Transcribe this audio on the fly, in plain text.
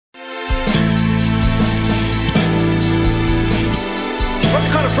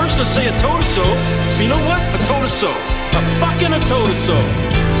would say a told us so. But you know what? A told us so. A fucking a told us so.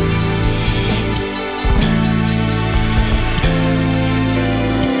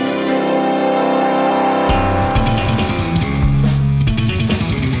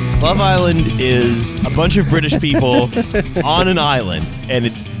 Love Island is a bunch of British people on an island, and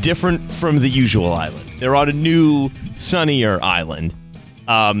it's different from the usual island. They're on a new, sunnier island.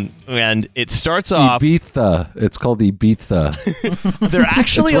 And it starts off... Ibiza. It's called Ibiza. They're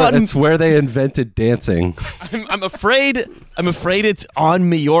actually it's where they invented dancing. I'm afraid it's on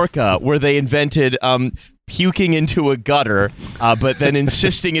Majorca, where they invented puking into a gutter, but then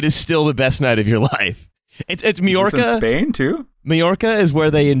insisting it is still the best night of your life. It's Majorca. Is this in Spain, too? Majorca is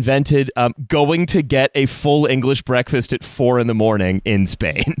where they invented going to get a full English breakfast at 4 a.m. in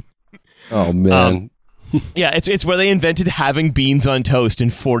Spain. Oh, man. Yeah, it's where they invented having beans on toast in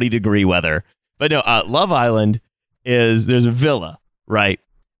 40-degree weather. But no, Love Island there's a villa, right?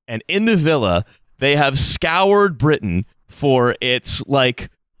 And in the villa, they have scoured Britain for its, like,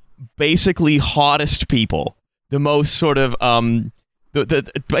 basically hottest people. The most sort of,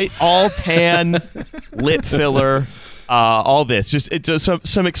 the all tan, lip filler, all this, just it's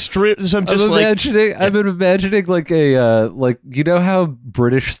some extreme. I'm imagining like a you know how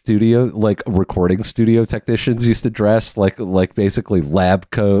British studio recording studio technicians used to dress like basically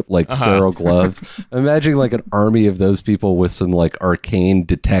lab coat, sterile gloves. I'm imagining like an army of those people with some like arcane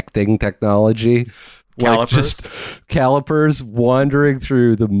detecting technology. Calipers. Calipers wandering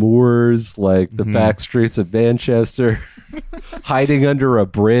through the moors, like the back streets of Manchester, hiding under a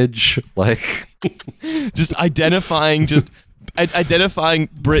bridge, just identifying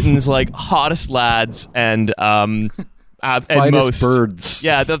Britain's like hottest lads and finest birds.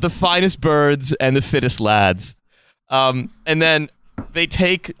 Yeah, the finest birds and the fittest lads. And then they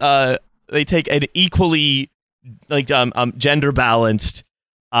take an equally gender balanced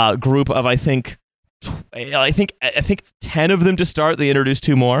group of I think 10 of them to start. They introduced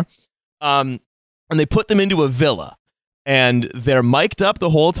 2 more, and they put them into a villa, and they're mic'd up the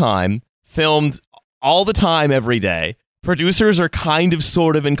whole time, filmed all the time, every day. Producers are kind of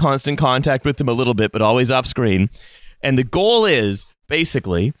sort of in constant contact with them a little bit, but always off screen. And the goal is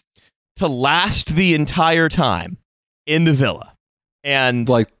basically to last the entire time in the villa, and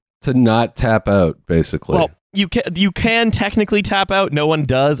to not tap out, basically. Well, you can technically tap out. No one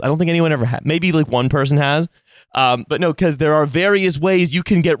does. I don't think anyone ever has. Maybe like one person has. But no, because there are various ways you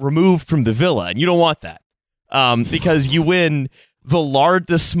can get removed from the villa, and you don't want that. Because you win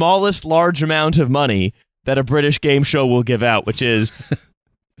the smallest large amount of money that a British game show will give out, which is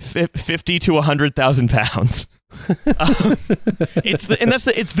 50 to 100,000 pounds. It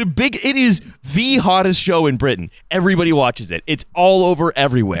is the hottest show in Britain. Everybody watches it. It's all over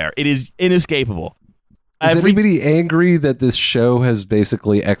everywhere. It is inescapable. Is anybody angry that this show has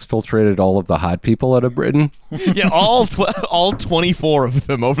basically exfiltrated all of the hot people out of Britain? Yeah, all 24 of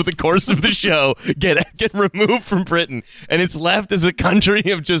them over the course of the show get removed from Britain, and it's left as a country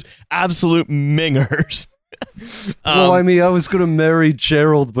of just absolute mingers. Well, I mean, I was going to marry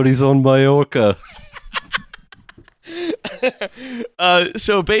Gerald, but he's on Majorca.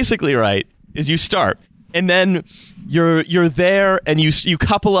 So basically, right, is you start, and then you're there, and you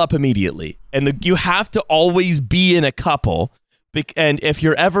couple up immediately, and you have to always be in a couple, and if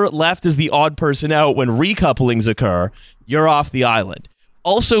you're ever left as the odd person out when recouplings occur, you're off the island.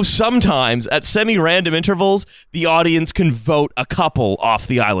 Also, sometimes at semi-random intervals, the audience can vote a couple off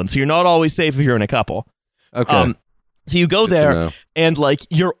the island, so you're not always safe if you're in a couple. Okay. So you go there, and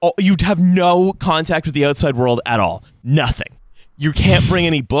you have no contact with the outside world at all. Nothing. You can't bring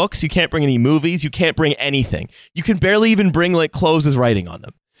any books. You can't bring any movies. You can't bring anything. You can barely even bring clothes with writing on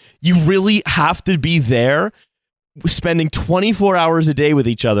them. You really have to be there, spending 24 hours a day with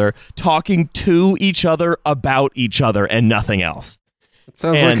each other, talking to each other about each other and nothing else. It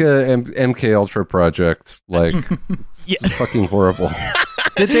sounds like a MK Ultra project. It's fucking horrible.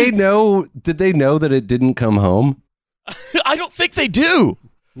 Did they know that it didn't come home? I don't think they do.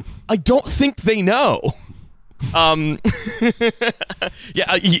 I don't think they know.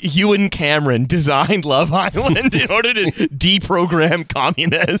 Ewan Cameron designed Love Island in order to deprogram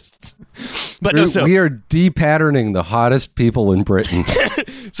communists. But we are de-patterning the hottest people in Britain.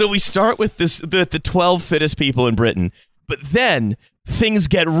 So we start with the 12 fittest people in Britain, but then things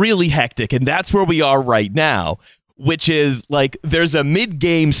get really hectic, and that's where we are right now, which is there's a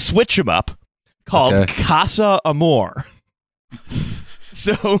mid-game switch 'em up called Casa Amor.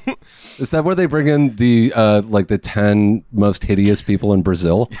 So, is that where they bring in the 10 most hideous people in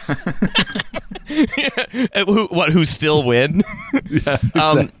Brazil? Who still win? Yeah,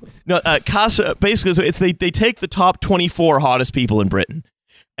 exactly. Casa basically. So they take the top 24 hottest people in Britain,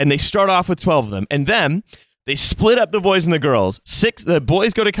 and they start off with 12 of them, and then they split up the boys and the girls. The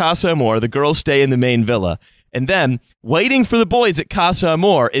boys go to Casa Amor, the girls stay in the main villa. And then waiting for the boys at Casa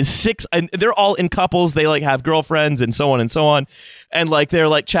Amor is 6, and they're all in couples. They like have girlfriends and so on and so on. And like they're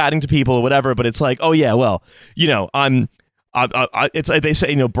like chatting to people or whatever, but it's like, oh yeah, well, you know, it's like they say,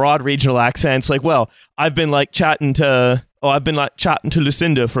 you know, broad regional accents. Like, well, I've been chatting to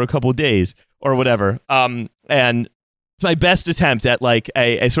Lucinda for a couple of days or whatever. And it's my best attempt at like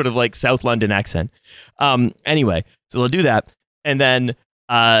a sort of like South London accent. Anyway, so they'll do that. And then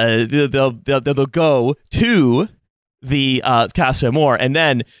they'll go to the Casa Amor, and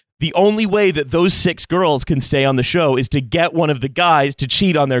then the only way that those 6 girls can stay on the show is to get one of the guys to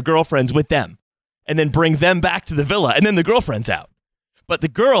cheat on their girlfriends with them, and then bring them back to the villa, and then the girlfriend's out. But the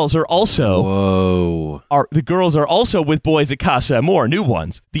girls are also with boys at Casa Amor, new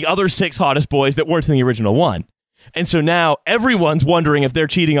ones, the other 6 hottest boys that weren't in the original one, and so now everyone's wondering if they're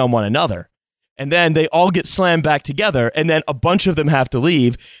cheating on one another. And then they all get slammed back together, and then a bunch of them have to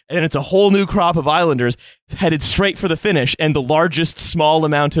leave, and then it's a whole new crop of Islanders headed straight for the finish and the largest small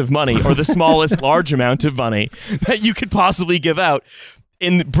amount of money, or the smallest large amount of money that you could possibly give out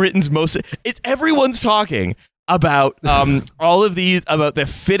in Britain's most... Everyone's talking about all of these, about the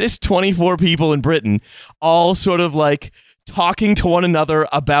fittest 24 people in Britain, all sort of like talking to one another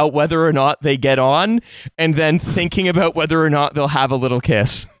about whether or not they get on, and then thinking about whether or not they'll have a little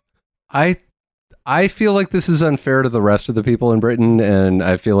kiss. I feel like this is unfair to the rest of the people in Britain, and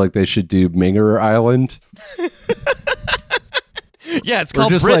I feel like they should do Minger Island. Yeah, it's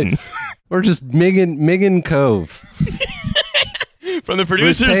called Britain. Or just Mingen Cove. From the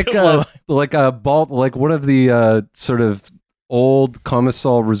producers. Take like one of the sort of old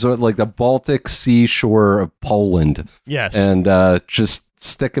Commissal resort, like the Baltic seashore of Poland. Yes. And just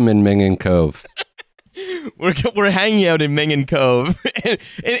stick them in Mingen Cove. We're hanging out in Mingen Cove,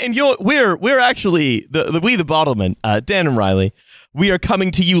 and you know we're actually the Bottlemen, Dan and Riley. We are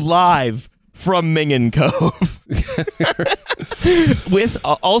coming to you live from Mingen Cove.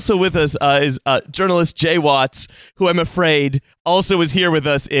 Also with us is journalist Jay Watts, who I'm afraid also is here with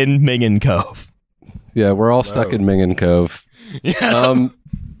us in Mingen Cove. Yeah, we're all stuck in Mingen Cove. Yeah.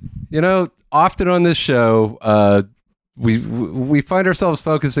 You know, often on this show, we find ourselves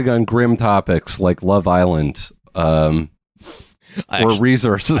focusing on grim topics like Love Island, or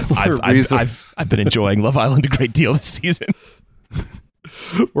resources. I've been enjoying Love Island a great deal this season.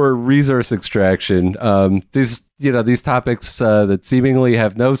 Or resource extraction. These topics that seemingly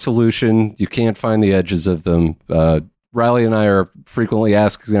have no solution. You can't find the edges of them. Riley and I are frequently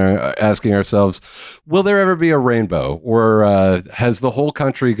asking ourselves, will there ever be a rainbow? Or has the whole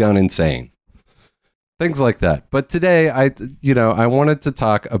country gone insane? Things like that. But today, I wanted to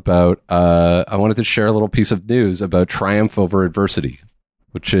talk about, I wanted to share a little piece of news about triumph over adversity,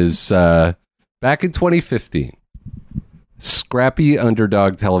 which is back in 2015, scrappy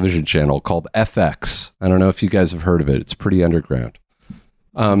underdog television channel called FX. I don't know if you guys have heard of it. It's pretty underground.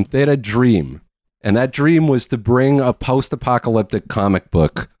 They had a dream, and that dream was to bring a post-apocalyptic comic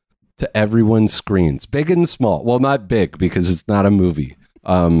book to everyone's screens, big and small. Well, not big because it's not a movie.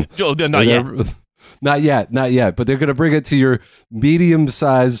 Not yet. Not yet, but they're going to bring it to your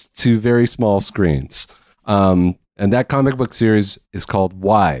medium-sized to very small screens. And that comic book series is called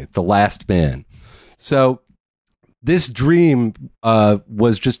Why? The Last Man. So this dream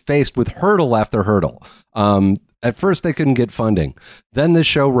was just faced with hurdle after hurdle. At first, they couldn't get funding. Then the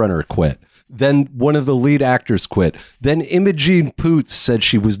showrunner quit. Then one of the lead actors quit. Then Imogene Poots said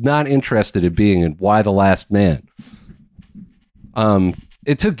she was not interested in being in Why? The Last Man.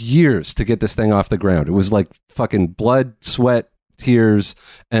 It took years to get this thing off the ground. It was like fucking blood, sweat, tears,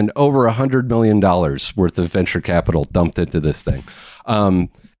 and over $100 million worth of venture capital dumped into this thing. And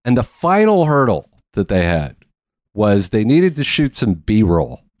the final hurdle that they had was they needed to shoot some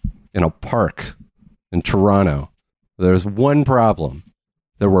B-roll in a park in Toronto. There was one problem.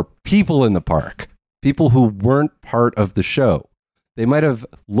 There were people in the park, people who weren't part of the show. They might have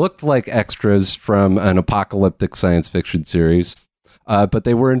looked like extras from an apocalyptic science fiction series, but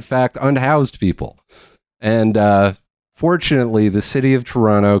they were in fact unhoused people. And fortunately, the city of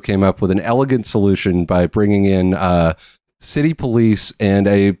Toronto came up with an elegant solution by bringing in city police and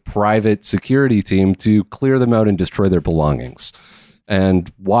a private security team to clear them out and destroy their belongings.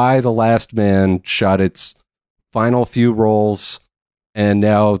 And Why? The Last Man shot its final few rolls, and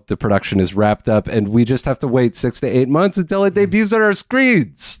now the production is wrapped up, and we just have to wait 6 to 8 months until it debuts on our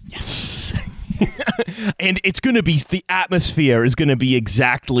screens. Yes. And it's going to be, the atmosphere is going to be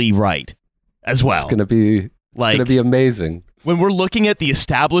exactly right as well. It's going to be amazing. When we're looking at the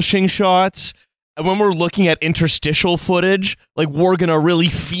establishing shots, And when we're looking at interstitial footage, like we're gonna really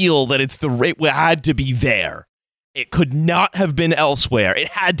feel that it's the rate we had to be there. It could not have been elsewhere. It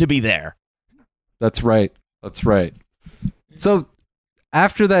had to be there. That's right. So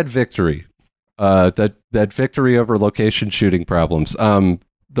after that victory, that victory over location shooting problems,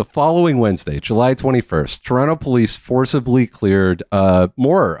 the following Wednesday, July 21st, Toronto police forcibly cleared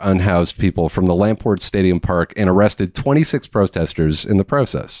more unhoused people from the Lamport Stadium Park and arrested 26 protesters in the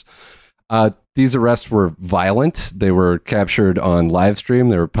process. These arrests were violent. They were captured on live stream.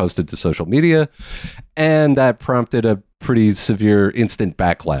 They were posted to social media, and that prompted a pretty severe instant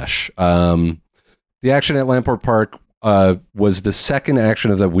backlash. The action at Lamport Park was the second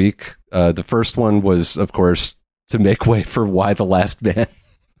action of the week. The first one was, of course, to make way for Why the Last Man.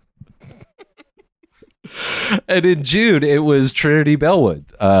 And in June, it was Trinity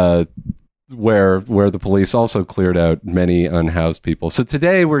Bellwood, where the police also cleared out many unhoused people. So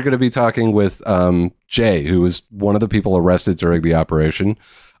today we're going to be talking with Jay, who was one of the people arrested during the operation.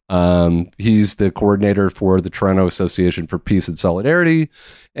 He's the coordinator for the Toronto Association for Peace and Solidarity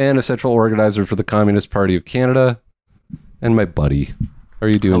and a central organizer for the Communist Party of Canada. And my buddy. How are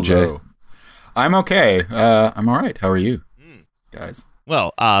you doing, Hello. Jay? I'm okay. I'm all right. How are you, guys?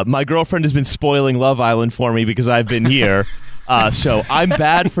 Well, my girlfriend has been spoiling Love Island for me because I've been here. So I'm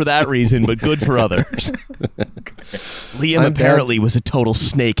bad for that reason, but good for others. Liam apparently was a total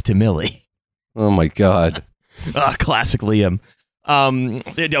snake to Millie. Oh, my God. Classic Liam.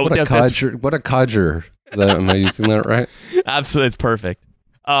 What a codger. Am I using that right? Absolutely, it's perfect.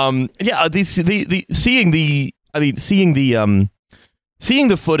 Seeing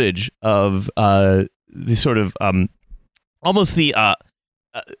the footage of the sort of almost the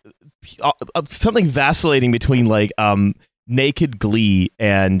something vacillating between like naked glee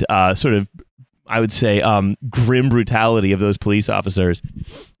and sort of, I would say, grim brutality of those police officers.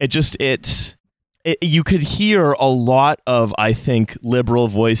 You could hear a lot of, I think, liberal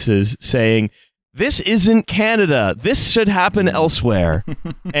voices saying, "This isn't Canada. This should happen elsewhere."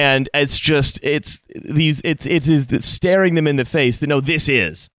 And it is staring them in the face that, no, this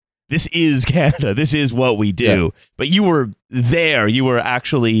is Canada. This is what we do. Yeah. But you were there. You were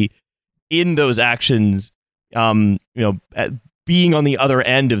actually in those actions, being on the other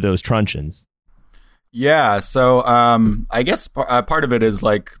end of those truncheons. Yeah, so I guess part of it is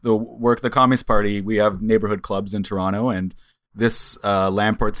like the Communist Party. We have neighborhood clubs in Toronto, and this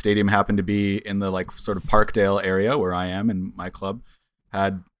Lamport Stadium happened to be in the like sort of Parkdale area where I am, and my club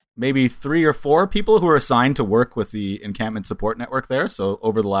had maybe 3 or 4 people who were assigned to work with the encampment support network there. So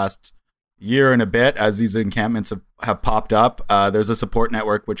over the last year and a bit, as these encampments have popped up, there's a support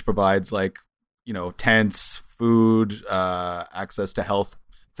network which provides like, tents, food, access to health,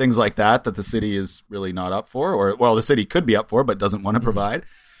 things like that the city is really not up for, or well, the city could be up for but doesn't want to provide.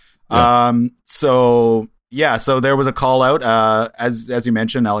 Yeah. So there was a call out, as you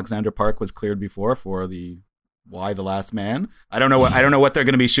mentioned, Alexandra Park was cleared before for the Why the Last Man. I don't know what they're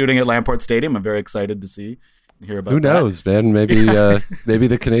going to be shooting at Lamport Stadium. I'm very excited to see and hear about. Who knows, man? Maybe maybe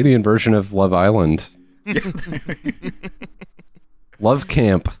the Canadian version of Love Island. Love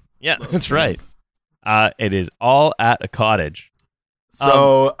Camp. Yeah, that's right. It is all at a cottage.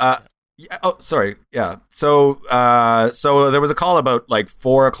 So, sorry. Yeah. So there was a call about like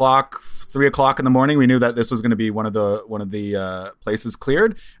 4 o'clock, 3 o'clock in the morning. We knew that this was going to be one of the places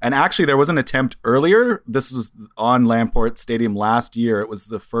cleared. And actually there was an attempt earlier. This was on Lamport Stadium last year. It was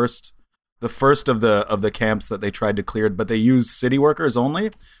the first of the camps that they tried to clear, but they used city workers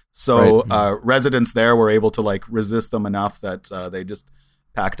only. So, right. Residents there were able to like resist them enough that, they just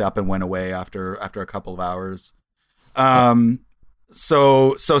packed up and went away after a couple of hours.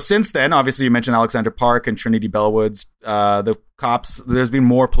 So since then, obviously you mentioned Alexandra Park and Trinity Bellwoods, the cops, there's been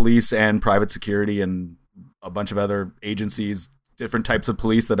more police and private security and a bunch of other agencies, different types of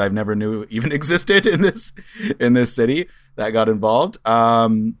police that I've never knew even existed in this city that got involved.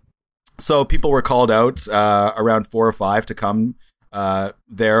 So people were called out, around 4 or 5 to come,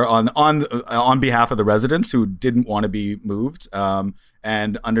 there on behalf of the residents who didn't want to be moved,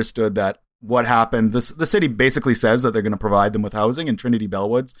 and understood that what happened. The city basically says that they're going to provide them with housing. In Trinity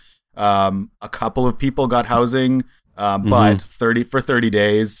Bellwoods, a couple of people got housing, but 30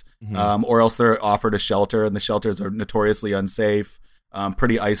 days, or else they're offered a shelter, and the shelters are notoriously unsafe,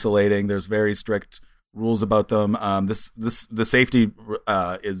 pretty isolating. There's very strict rules about them. The safety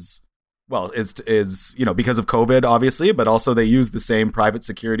is because of COVID, obviously, but also they use the same private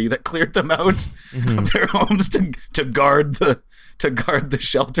security that cleared them out of their homes to guard the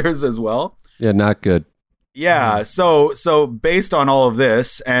shelters as well. Yeah, not good. Yeah, so based on all of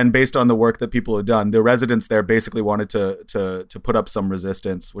this and based on the work that people had done, the residents there basically wanted to put up some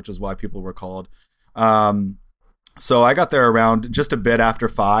resistance, which is why people were called. So I got there around just a bit after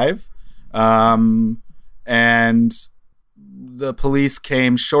 5, and the police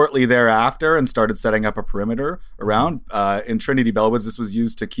came shortly thereafter and started setting up a perimeter around. In Trinity Bellwoods, this was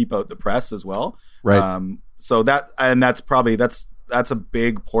used to keep out the press as well. Right. So that's a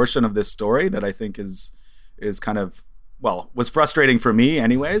big portion of this story that I think is kind of, was frustrating for me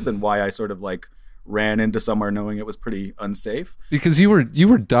anyways, and why I sort of like ran into somewhere knowing it was pretty unsafe. Because you were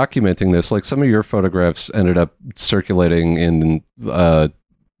documenting this, like some of your photographs ended up circulating in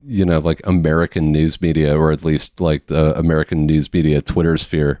like American news media, or at least like the American news media Twitter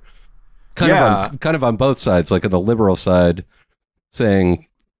sphere. Kind of on both sides, like on the liberal side saying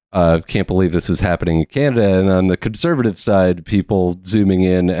can't believe this is happening in Canada, and on the conservative side, people zooming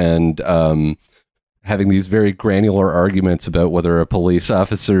in and having these very granular arguments about whether a police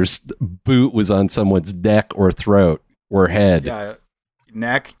officer's boot was on someone's neck or throat or head. Yeah,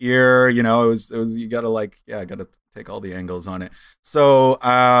 neck, ear, it was you gotta take all the angles on it. So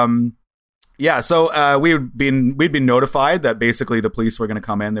we'd been notified that basically the police were going to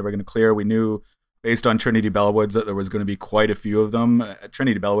come in, they were going to clear. We knew based on Trinity Bellwoods that there was going to be quite a few of them.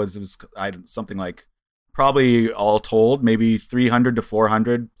 Trinity Bellwoods was something like, probably all told, maybe 300 to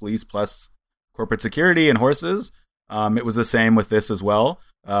 400 police plus corporate security and horses. It was the same with this as well.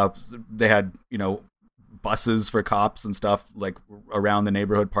 They had, buses for cops and stuff like around the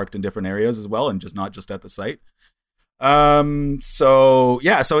neighborhood parked in different areas as well, and not just at the site. So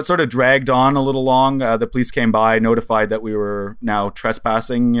it sort of dragged on a little long. The police came by, notified that we were now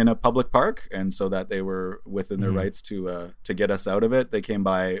trespassing in a public park, and so that they were within their rights to get us out of it. They came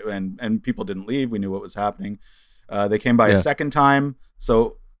by, and people didn't leave. We knew what was happening. They came by a second time.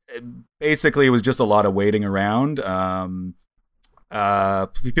 So basically, it was just a lot of waiting around.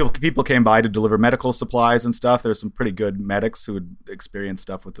 People came by to deliver medical supplies and stuff. There's some pretty good medics who had experienced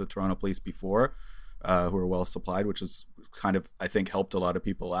stuff with the Toronto Police before, who were well supplied, which is kind of, I think, helped a lot of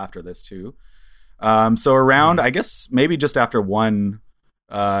people after this too. So around, I guess maybe just after 1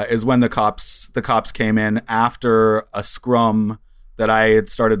 is when the cops came in after a scrum that I had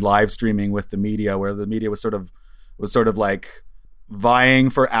started live streaming with the media, where the media was sort of like vying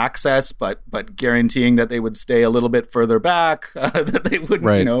for access, but guaranteeing that they would stay a little bit further back, that they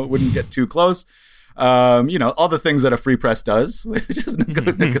wouldn't, wouldn't get too close. All the things that a free press does, which is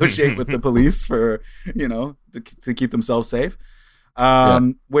negotiate with the police for, to keep themselves safe. So I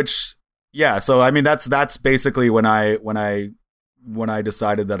mean, that's basically when I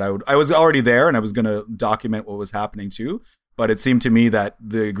decided that I was already there and I was going to document what was happening too. But it seemed to me that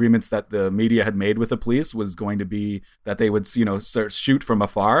the agreements that the media had made with the police was going to be that they would, shoot from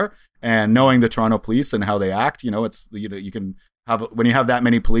afar. And knowing the Toronto police and how they act, it's, you can have, when you have that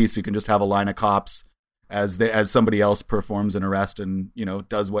many police, you can just have a line of cops as somebody else performs an arrest and,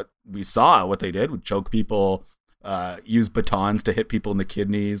 does what we saw, what they did, would choke people, use batons to hit people in the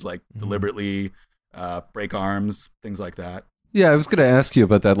kidneys, like deliberately break arms, things like that. Yeah, I was going to ask you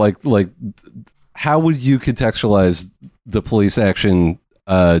about that. Like, how would you contextualize the police action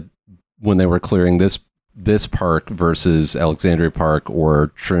when they were clearing this park versus Alexandria Park or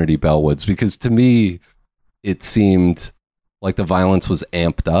Trinity Bellwoods? Because to me, it seemed like the violence was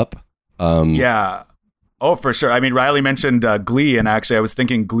amped up. Yeah. Oh, for sure. I mean, Riley mentioned Glee, and actually I was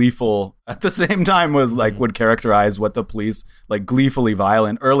thinking Gleeful at the same time was like would characterize what the police, like gleefully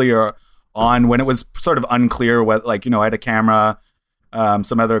violent earlier on, when it was sort of unclear what, I had a camera,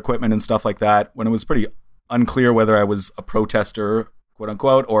 some other equipment and stuff like that, when it was pretty unclear whether I was a protester, quote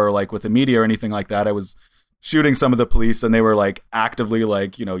unquote, or like with the media or anything like that. I was shooting some of the police and they were like actively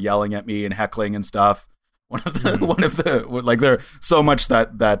yelling at me and heckling and stuff. One of the they're so much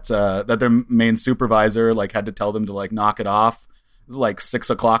that their main supervisor had to tell them to knock it off. It was 6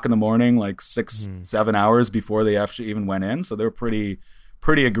 o'clock in the morning, 7 hours before they actually even went in. So they were pretty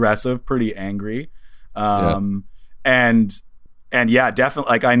aggressive, pretty angry. And yeah,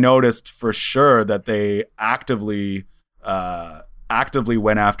 definitely. I noticed for sure that they actively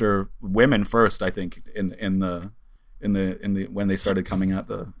went after women first. I think in the when they started coming at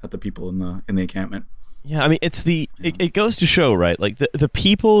the people in the encampment. Yeah, I mean, it goes to show, right? The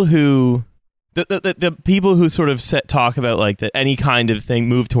people who the people who sort of talk about that any kind of thing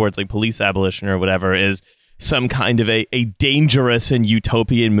move towards police abolition or whatever is some kind of a dangerous and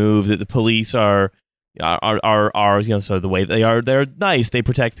utopian move, that the police are so the way they are, they're nice, they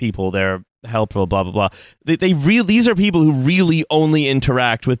protect people, they're helpful, blah blah blah. These are people who really only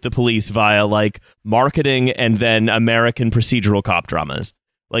interact with the police via marketing and then American procedural cop dramas.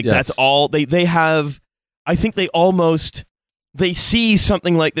 Yes. That's all they have. I think they see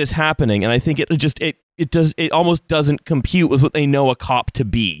something like this happening, and I think it almost doesn't compute with what they know a cop to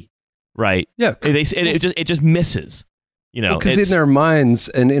be, right? Yeah, it just misses, because in their minds,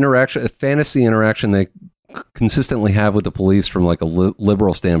 a fantasy interaction they consistently have with the police from like a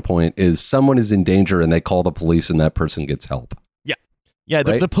liberal standpoint is someone is in danger and they call the police and that person gets help. Yeah,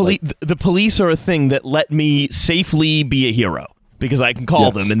 right? the police are a thing that let me safely be a hero because I can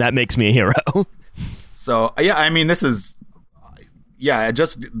call them, and that makes me a hero. So yeah, I mean, the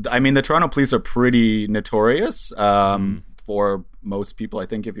Toronto police are pretty notorious for most people. I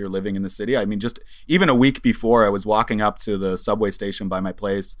think if you're living in the city, I mean, just even a week before, I was walking up to the subway station by my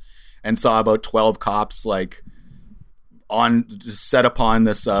place and saw about 12 cops like set upon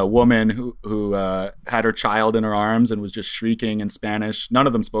this woman who had her child in her arms and was just shrieking in Spanish. None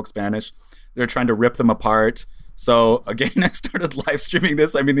of them spoke Spanish. They're trying to rip them apart. So again, I started live streaming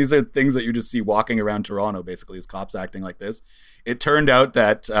this. I mean, these are things that you just see walking around Toronto, basically, as cops acting like this. It turned out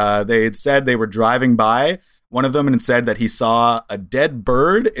that they had said they were driving by one of them and said that he saw a dead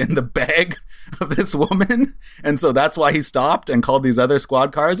bird in the bag of this woman. And so that's why he stopped and called these other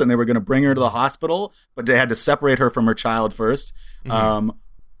squad cars, and they were going to bring her to the hospital, but they had to separate her from her child first. Mm-hmm.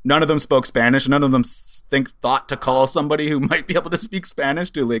 None of them spoke Spanish. None of them thought to call somebody who might be able to speak Spanish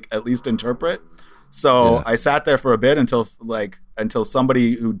to like at least interpret. So I sat there for a bit until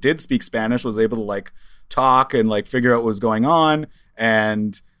somebody who did speak Spanish was able to like talk and like figure out what was going on.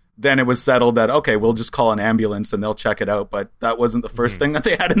 And then it was settled that, okay, we'll just call an ambulance and they'll check it out. But that wasn't the first thing that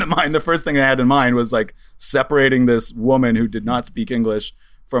they had in mind. The first thing they had in mind was like separating this woman who did not speak English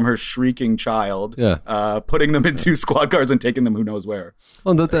from her shrieking child, putting them in 2 squad cars and taking them who knows where.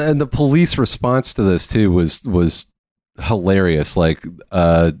 Well, and the police response to this too was hilarious. Like,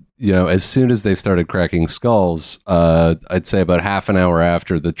 as soon as they started cracking skulls, I'd say about half an hour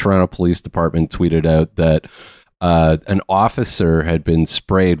after, the Toronto Police Department tweeted out that an officer had been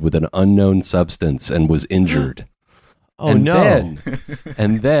sprayed with an unknown substance and was injured. And then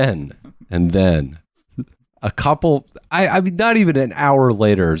a couple, I mean, not even an hour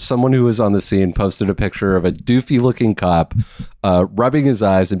later, someone who was on the scene posted a picture of a doofy looking cop rubbing his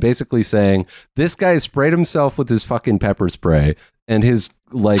eyes and basically saying, this guy sprayed himself with his fucking pepper spray, and his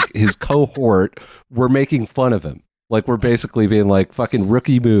cohort were making fun of him. Like, we're basically being like, fucking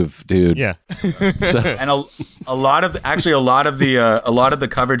rookie move, dude. Yeah. And a lot of the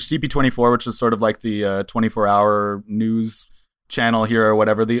coverage, CP24, which is sort of like the 24-hour news channel here or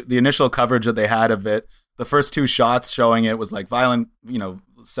whatever, the initial coverage that they had of it, the first 2 shots showing it was like violent,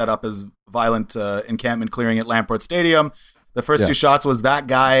 set up as violent encampment clearing at Lamport Stadium. The first 2 shots was that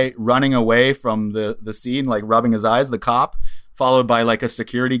guy running away from the scene, like rubbing his eyes, the cop, followed by like a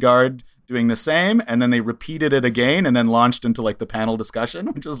security guard doing the same, and then they repeated it again and then launched into like the panel discussion,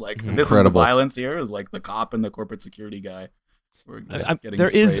 which is like, Incredible. This is the violence here, is like the cop and the corporate security guy.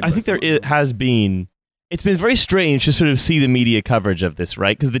 It's been very strange to sort of see the media coverage of this,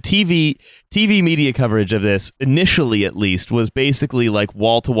 right? Because the TV media coverage of this, initially at least, was basically like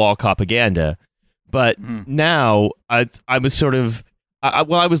wall-to-wall propaganda. But now I was sort of, I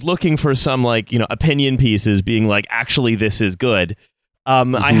was looking for some like, opinion pieces being like, actually, this is good.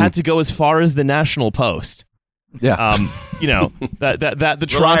 I had to go as far as the National Post. Yeah. That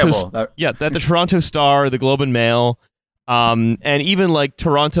the Toronto Star, the Globe and Mail, and even like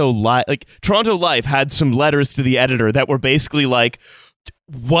Toronto Life had some letters to the editor that were basically like,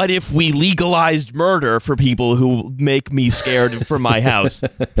 what if we legalized murder for people who make me scared for my house?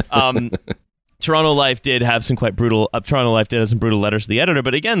 Toronto Life did have some quite brutal. Toronto Life did have some brutal letters to the editor,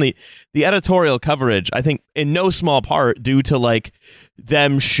 but again, the editorial coverage, I think, in no small part due to like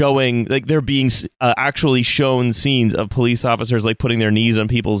them showing, like there being actually shown scenes of police officers like putting their knees on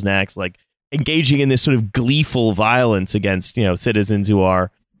people's necks, like engaging in this sort of gleeful violence against citizens who are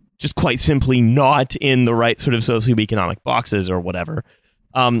just quite simply not in the right sort of socioeconomic boxes or whatever.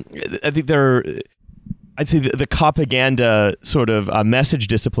 I think I'd say the propaganda sort of message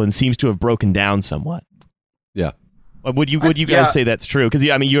discipline seems to have broken down somewhat. Yeah. Would you guys say that's true? Because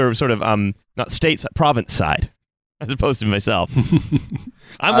you're sort of not province side, as opposed to myself.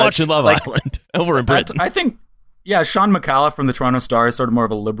 I'm watching Love Island over in Britain. I think, Sean McAuliffe from the Toronto Star is sort of more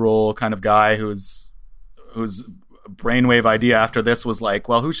of a liberal kind of guy whose brainwave idea after this was like,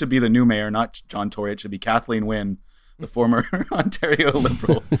 well, who should be the new mayor? Not John Tory. It should be Kathleen Wynne, the former Ontario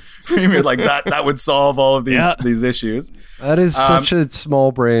Liberal premier. Like that would solve all of these issues. That is such a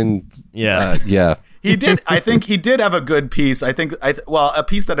small brain. Yeah. He did. I think he did have a good piece. A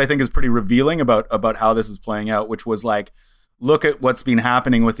piece that I think is pretty revealing about how this is playing out, which was like, look at what's been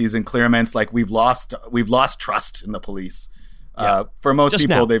happening with these enclearments. Like we've lost trust in the police. For most Just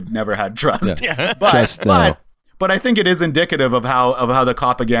people, now. they've never had trust. Yeah. But I think it is indicative of how the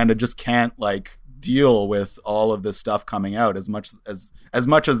propaganda just can't like deal with all of this stuff coming out as much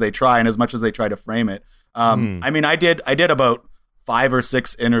as they try and as much as they try to frame it. I mean, I did about 5 or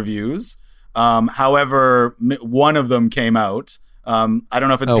 6 interviews. However, one of them came out. I don't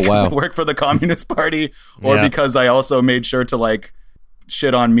know if it's because I work for the Communist Party or because I also made sure to like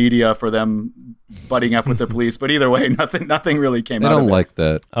shit on media for them butting up with the police. But either way, nothing really came out of it. I don't like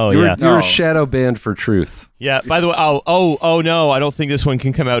that. Oh, you're shadow banned for truth. Yeah. By the way, oh no, I don't think this one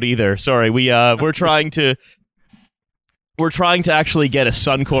can come out either. Sorry, we're trying to actually get a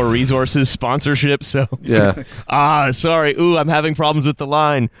Suncor Resources sponsorship. So yeah. Sorry. Ooh, I'm having problems with the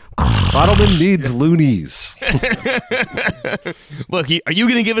line. Bottleman needs loonies. Look, are you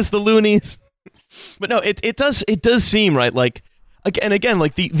going to give us the loonies? But no, it does seem right. Like again,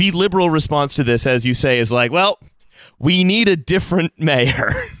 like the liberal response to this, as you say, is like, well, we need a different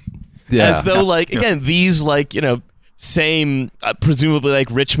mayor. Yeah. As though, like, again, these, like, same, presumably, like,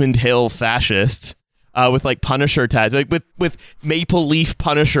 Richmond Hill fascists with, like, Punisher tattoos, like, with Maple Leaf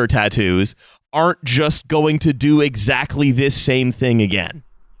Punisher tattoos, aren't just going to do exactly this same thing again.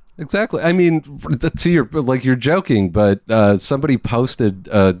 Exactly. I mean, you're joking, but somebody posted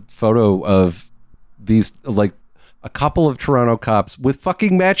a photo of these, like, a couple of Toronto cops with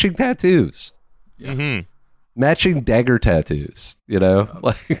fucking matching tattoos. Yeah. Mm-hmm. Matching dagger tattoos,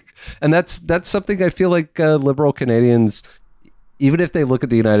 like, and that's something I feel like liberal Canadians, even if they look at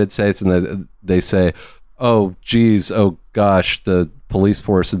the United States and they say, oh geez, oh gosh, the police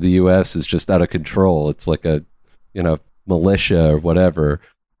force in the U.S. is just out of control. It's like a, militia or whatever.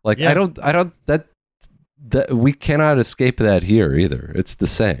 Like, I don't that we cannot escape that here either. It's the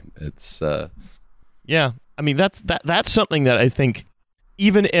same. It's yeah. I mean, that's something that I think,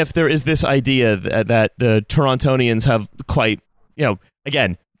 even if there is this idea that the Torontonians have quite,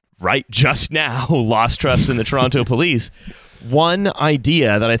 again, right just now, lost trust in the Toronto police, one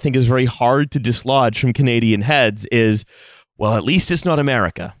idea that I think is very hard to dislodge from Canadian heads is, well, at least it's not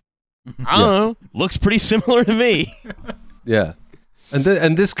America. I don't know. Looks pretty similar to me. Yeah.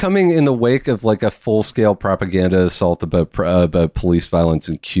 And this coming in the wake of like a full-scale propaganda assault about police violence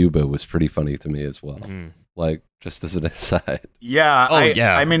in Cuba was pretty funny to me as well. Like, just as an aside. Yeah.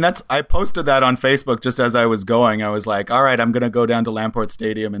 I mean, I posted that on Facebook just as I was going. I was like, all right, I'm going to go down to Lamport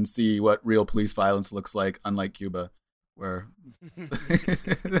Stadium and see what real police violence looks like, unlike Cuba, where,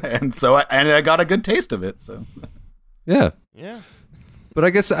 and I got a good taste of it. So, yeah. But I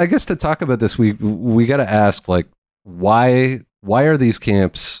guess to talk about this, we got to ask, like, why are these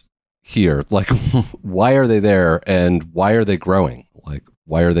camps here? Like, why are they there, and why are they growing? Like,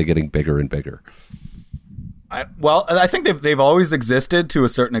 why are they getting bigger and bigger? I think they've always existed to a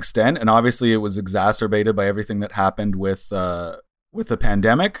certain extent, and obviously it was exacerbated by everything that happened with the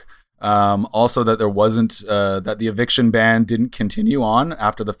pandemic. Also, that there wasn't that the eviction ban didn't continue on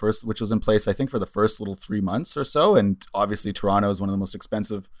after the first, which was in place, I think, for the first little 3 months or so. And obviously, Toronto is one of the most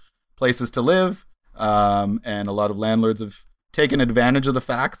expensive places to live, and a lot of landlords have taken advantage of the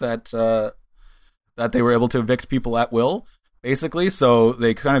fact that they were able to evict people at will, basically. So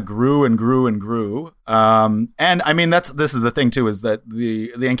they kind of grew and grew and grew. And I mean, this is the thing too, is that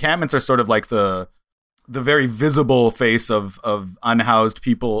the encampments are sort of like the very visible face of unhoused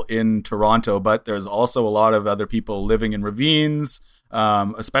people in Toronto, but there's also a lot of other people living in ravines,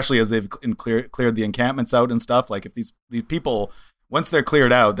 especially as they've cleared the encampments out and stuff. Like, if these people, once they're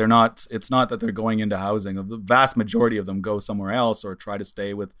cleared out, it's not that they're going into housing. The vast majority of them go somewhere else or try to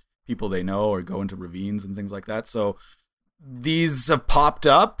stay with people they know or go into ravines and things like that. So these have popped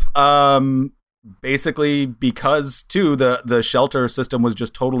up basically because, too, the shelter system was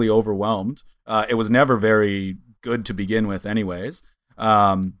just totally overwhelmed. It was never very good to begin with anyways.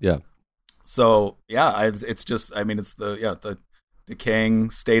 So, it's just, I mean, it's the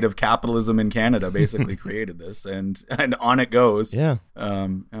decaying state of capitalism in Canada basically created this, and on it goes. Yeah.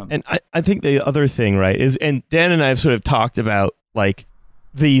 And I think the other thing, right, is, and Dan and I have sort of talked about, like,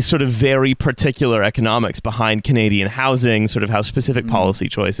 the sort of very particular economics behind Canadian housing, sort of how specific policy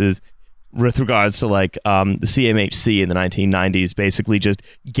choices with regards to, like, the CMHC in the 1990s basically just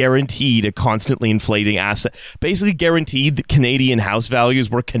guaranteed a constantly inflating asset, basically guaranteed that Canadian house values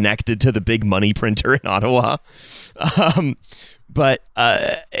were connected to the big money printer in Ottawa. But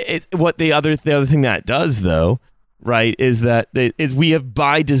what the other thing that does, though, right, is that we have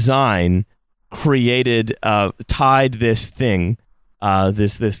by design created, tied this thing, by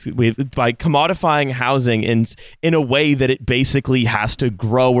commodifying housing in a way that it basically has to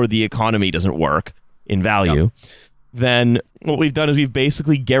grow or the economy doesn't work in value. Yep. Then what we've done is we've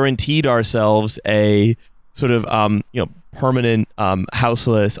basically guaranteed ourselves a sort of permanent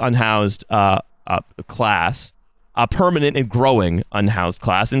houseless, unhoused class, a permanent and growing unhoused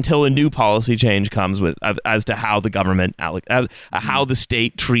class, until a new policy change comes with as to how the government how the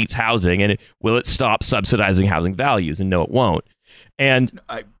state treats housing, and will it stop subsidizing housing values? And no, it won't. And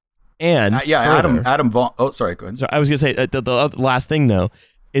further, Adam Vaughan. Oh, sorry, go ahead. So I was going to say the last thing though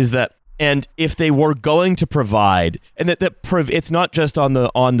is that, and if they were going to provide, and it's not just on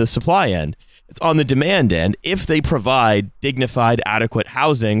the supply end, it's on the demand end. If they provide dignified, adequate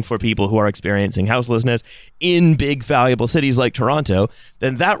housing for people who are experiencing houselessness in big, valuable cities like Toronto,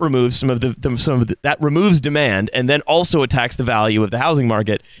 then that removes that removes demand, and then also attacks the value of the housing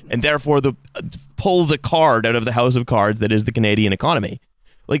market, and therefore pulls a card out of the house of cards that is the Canadian economy.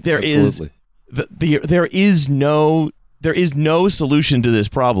 Like there is no solution to this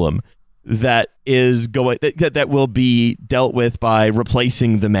problem that is going that will be dealt with by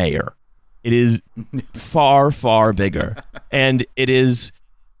replacing the mayor. It is far, far bigger, and it is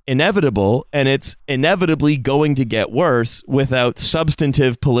inevitable, and it's inevitably going to get worse without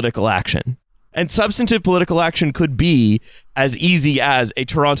substantive political action. And substantive political action could be as easy as a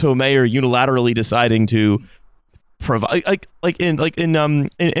Toronto mayor unilaterally deciding to provide, like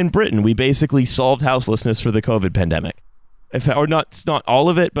in Britain, we basically solved houselessness for the COVID pandemic. Or not all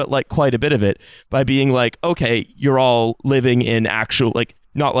of it, but like quite a bit of it, by being like, okay, you're all living in actual, like,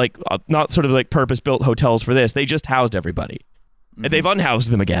 not sort of like purpose-built hotels for this. They just housed everybody. Mm-hmm. And they've unhoused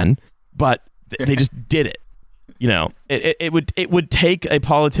them again, but they just did it. You know, it would take a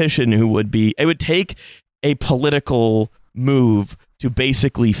politician it would take a political move to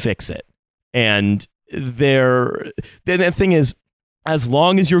basically fix it. And then the thing is, as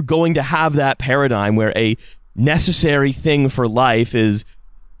long as you're going to have that paradigm where a necessary thing for life is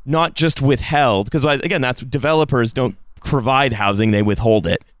not just withheld, because again, that's developers don't provide housing, they withhold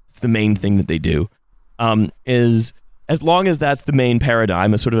it. It's the main thing that they do. Is as long as that's the main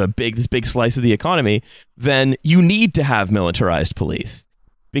paradigm, as sort of this big slice of the economy, then you need to have militarized police,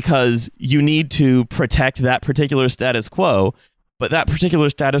 because you need to protect that particular status quo. But that particular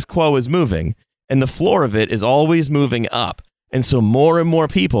status quo is moving, and the floor of it is always moving up. And so more and more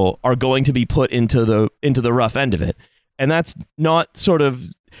people are going to be put into the rough end of it. And that's not sort of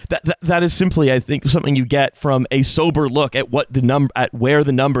that is simply, I think, something you get from a sober look at where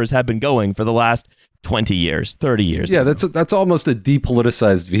the numbers have been going for the last 20 years, 30 years. Yeah, that's almost a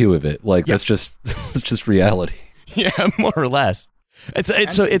depoliticized view of it. Like that's just reality. Yeah, more or less.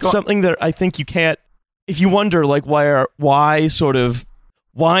 It's something that I think you can't, if you wonder like why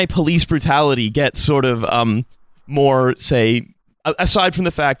police brutality gets sort of more, say, aside from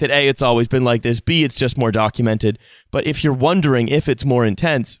the fact that A, it's always been like this, B, it's just more documented. But if you're wondering if it's more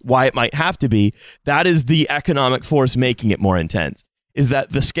intense, why it might have to be, that is the economic force making it more intense, is that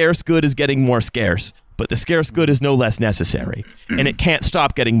the scarce good is getting more scarce, but the scarce good is no less necessary. And it can't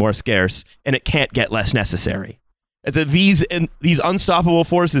stop getting more scarce, and it can't get less necessary. These unstoppable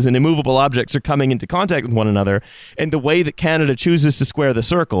forces and immovable objects are coming into contact with one another, and the way that Canada chooses to square the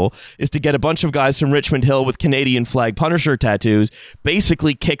circle is to get a bunch of guys from Richmond Hill with Canadian flag Punisher tattoos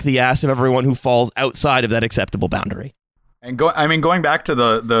basically kick the ass of everyone who falls outside of that acceptable boundary. And going back to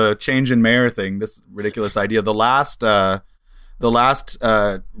the change in mayor thing, this ridiculous idea. The last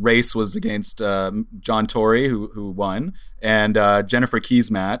race was against John Tory, who won, and Jennifer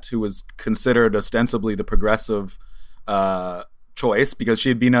Keesmaat, who was considered ostensibly the progressive choice, because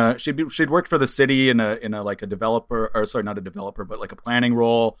she'd worked for the city in a like a developer, or sorry, not a developer, but like a planning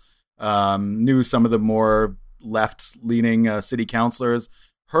role. Knew some of the more left leaning city councilors.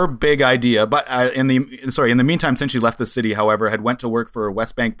 Her big idea, but in the meantime, since she left the city, however, had went to work for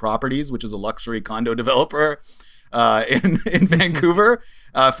West Bank Properties, which is a luxury condo developer in Vancouver,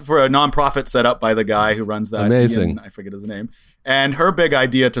 for a nonprofit set up by the guy who runs that. Amazing. Ian, I forget his name. And her big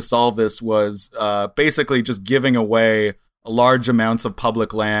idea to solve this was basically just giving away large amounts of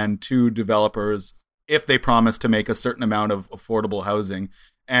public land to developers if they promise to make a certain amount of affordable housing.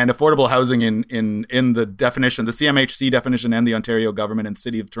 And affordable housing in the definition, the CMHC definition and the Ontario government and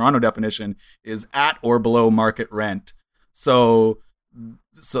City of Toronto definition, is at or below market rent. So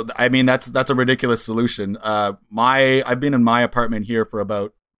I mean, that's a ridiculous solution. I've been in my apartment here for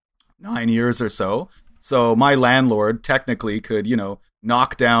about 9 years or so. So my landlord technically could,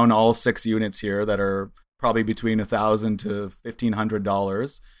 knock down all 6 units here that are probably between $1,000 to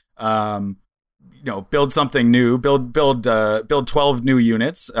 $1,500. Build something new, build 12 new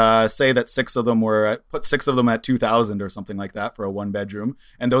units, say that put 6 of them at 2,000 or something like that for a 1-bedroom.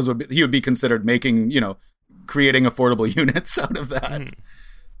 And he would be considered making, creating affordable units out of that.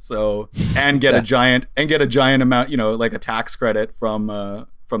 So, and get a giant amount, like a tax credit from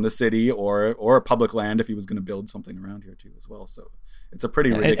from the city or public land if he was going to build something around here too as well. So it's a pretty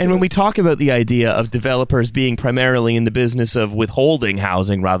ridiculous. And when we talk about the idea of developers being primarily in the business of withholding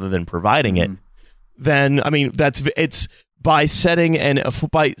housing rather than providing it, then I mean it's by setting an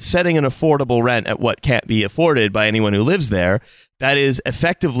affordable rent at what can't be afforded by anyone who lives there. That is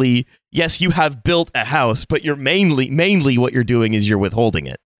effectively, yes, you have built a house, but you're mainly what you're doing is you're withholding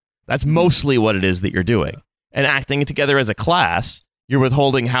it. That's mostly what it is that you're doing. And acting together as a class, you're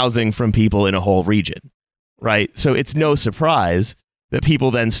withholding housing from people in a whole region, right? So it's no surprise that people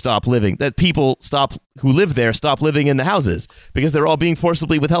then who live there stop living in the houses because they're all being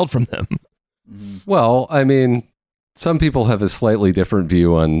forcibly withheld from them. Well, I mean, some people have a slightly different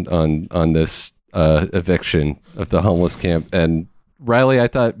view on this eviction of the homeless camp. And Riley, I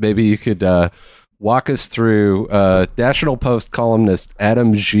thought maybe you could walk us through National Post columnist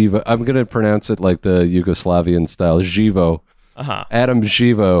Adam Živo. I'm going to pronounce it like the Yugoslavian style, Živo. Adam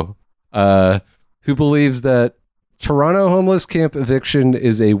Živo, who believes that Toronto homeless camp eviction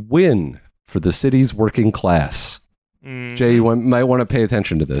is a win for the city's working class. Jay, you might want to pay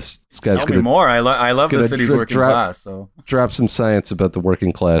attention to this. This guy's Tell me more. I love the city's working class. So drop some science about the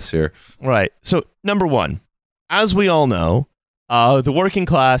working class here. Right. So number one, as we all know, the working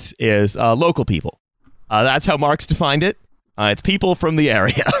class is local people. That's how Marx defined it. It's people from the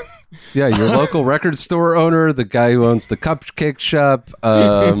area. Yeah, your local record store owner, the guy who owns the cupcake shop,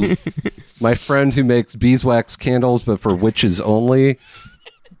 my friend who makes beeswax candles, but for witches only.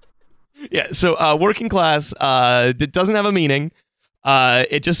 Yeah, so working class doesn't have a meaning.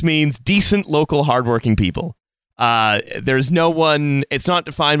 It just means decent, local, hardworking people. There's no one. It's not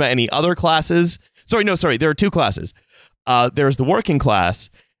defined by any other classes. Sorry. There are two classes. There's the working class,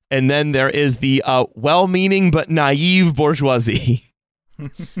 and then there is the well-meaning but naive bourgeoisie.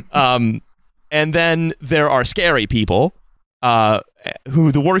 And then there are scary people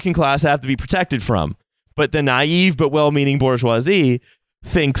who the working class have to be protected from. But the naive but well-meaning bourgeoisie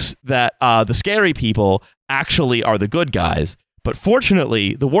thinks that the scary people actually are the good guys. But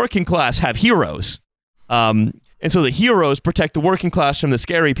fortunately, the working class have heroes. And so the heroes protect the working class from the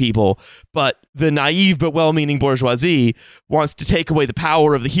scary people, but the naive but well-meaning bourgeoisie wants to take away the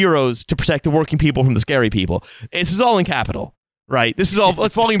power of the heroes to protect the working people from the scary people. This is all in capital, right? This is all,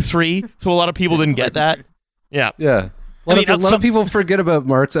 it's volume 3, so a lot of people didn't get that. Yeah. Yeah. A lot of people forget about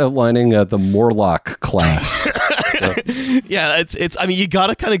Marx outlining the Morlock class. Yeah, it's. I mean, you got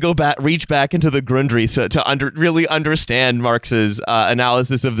to kind of reach back into the Grundry to really understand Marx's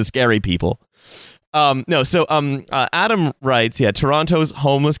analysis of the scary people. Adam writes, Toronto's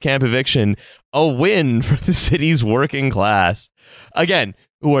homeless camp eviction, a win for the city's working class. Again,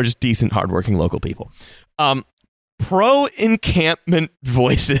 who are just decent, hardworking local people. Pro-encampment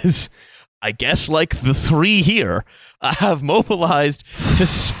voices, I guess like the three here, have mobilized to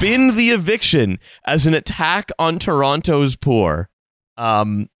spin the eviction as an attack on Toronto's poor.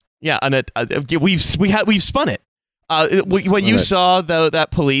 We've spun it. When you saw that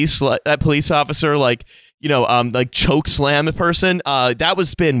police officer like choke slam a person, that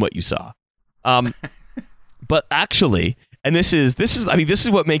was spin what you saw. But actually, and this is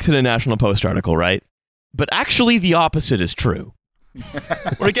what makes it a National Post article, right? But actually, the opposite is true.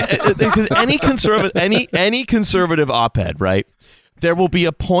 Because any conservative op-ed, right? There will be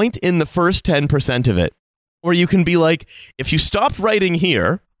a point in the first 10% of it where you can be like, if you stopped writing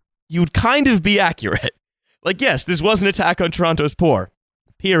here, you'd kind of be accurate. Like, yes, this was an attack on Toronto's poor.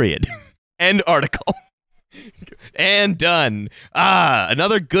 Period. End article. And done.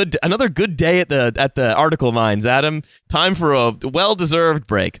 Another good day at the article mines, Adam. Time for a well-deserved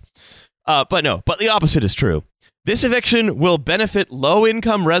break. But the opposite is true. This eviction will benefit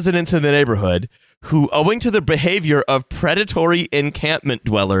low-income residents in the neighborhood who, owing to the behavior of predatory encampment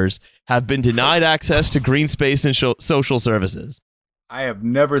dwellers, have been denied access to green space and social services. I have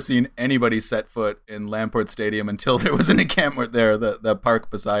never seen anybody set foot in Lamport Stadium until there was an encampment there. The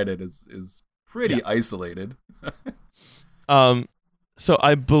park beside it is pretty isolated. So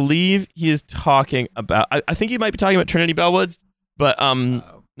I believe he is talking about... I think he might be talking about Trinity Bellwoods, but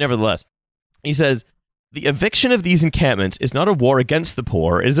nevertheless, he says... The eviction of these encampments is not a war against the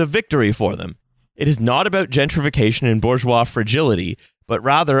poor, it is a victory for them. It is not about gentrification and bourgeois fragility, but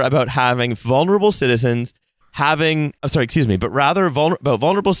rather about having vulnerable citizens having the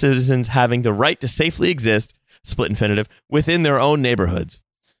right to safely exist, split infinitive, within their own neighborhoods.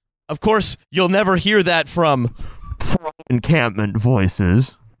 Of course, you'll never hear that from pro-encampment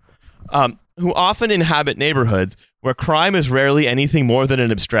voices, who often inhabit neighborhoods where crime is rarely anything more than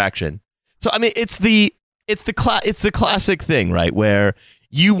an abstraction. So, I mean, it's the classic thing, right? Where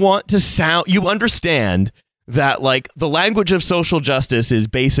you understand that like the language of social justice is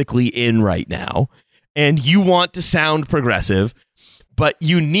basically in right now, and you want to sound progressive, but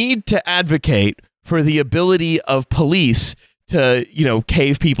you need to advocate for the ability of police to,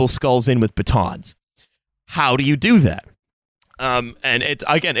 cave people's skulls in with batons. How do you do that? And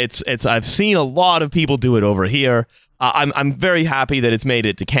it's I've seen a lot of people do it over here. I'm very happy that it's made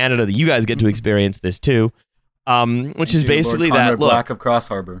it to Canada, that you guys get to experience this too. Which is basically Lord Conrad that look. Black of Cross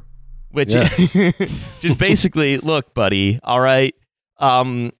Harbor. Which Yes. just basically, look, buddy. All right.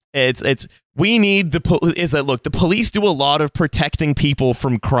 We need the police do a lot of protecting people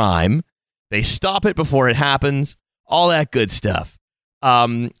from crime. They stop it before it happens. All that good stuff.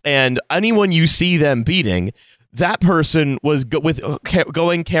 And anyone you see them beating, that person was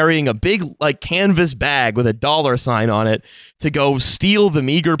carrying a big like canvas bag with a dollar sign on it to go steal the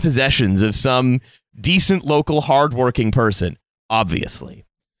meager possessions of some decent local hardworking person. Obviously.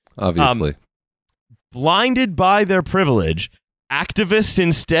 Blinded by their privilege, activists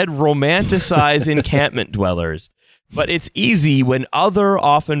instead romanticize encampment dwellers. But it's easy when other,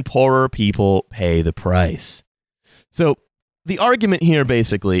 often poorer people pay the price. So the argument here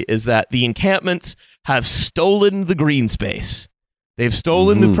basically is that the encampments have stolen the green space. They've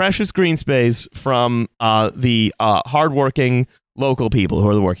stolen the precious green space from the hardworking local people who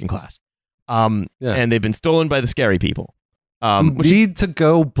are the working class. And they've been stolen by the scary people. Need to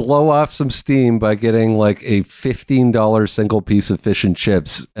go blow off some steam by getting like a $15 single piece of fish and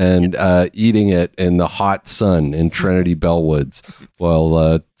chips and eating it in the hot sun in Trinity Bellwoods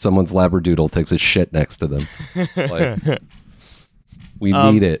while someone's labradoodle takes a shit next to them. Like, we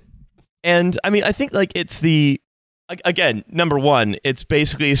need it. And I mean, I think like it's again, number one, it's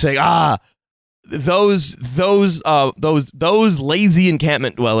basically saying, those lazy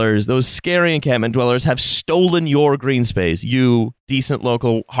encampment dwellers, those scary encampment dwellers have stolen your green space, you decent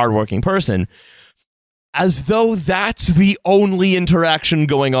local hardworking person, as though that's the only interaction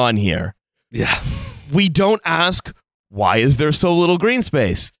going on here. Yeah. We don't ask, why is there so little green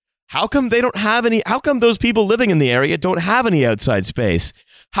space? How come they don't have any? How come those people living in the area don't have any outside space?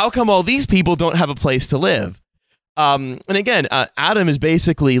 How come all these people don't have a place to live? And again, Adam is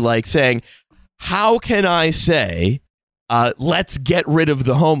basically like saying, how can I say, let's get rid of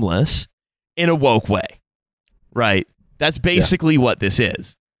the homeless in a woke way? Right? That's basically what this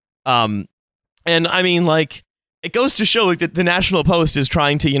is. And I mean, like, it goes to show like that the National Post is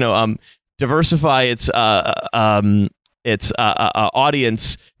trying to, diversify its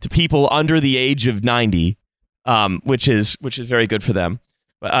audience to people under the age of 90, which is very good for them.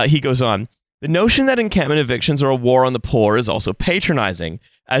 He goes on. The notion that encampment evictions are a war on the poor is also patronizing,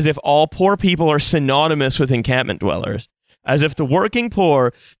 as if all poor people are synonymous with encampment dwellers, as if the working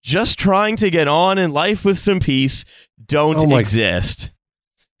poor, just trying to get on in life with some peace, don't exist.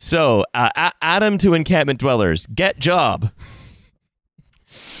 So, Adam to encampment dwellers, get job.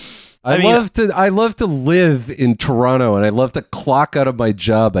 I love to live in Toronto, and I love to clock out of my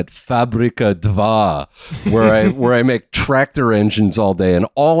job at Fabrika 2, where I make tractor engines all day, and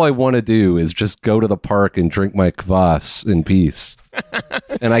all I want to do is just go to the park and drink my kvass in peace.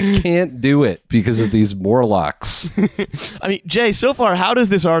 And I can't do it because of these Morlocks. I mean, Jay, so far, how does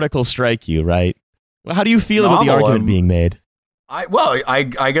this article strike you, right? Well, how do you feel about the argument being made? I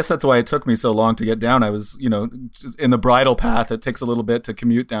guess that's why it took me so long to get down. I was, just in the bridle path. It takes a little bit to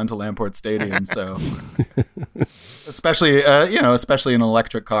commute down to Lamport Stadium. So, especially in an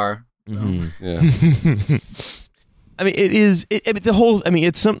electric car. So. Yeah. I mean, it's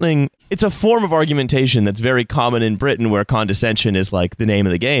a form of argumentation that's very common in Britain, where condescension is like the name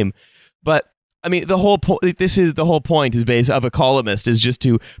of the game. But I mean, the whole point is based of a columnist is just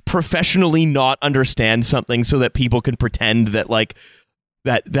to professionally not understand something so that people can pretend that like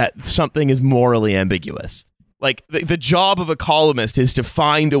that something is morally ambiguous. Like the job of a columnist is to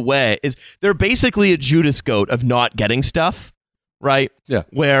find a way. They're basically a Judas goat of not getting stuff, right? Yeah.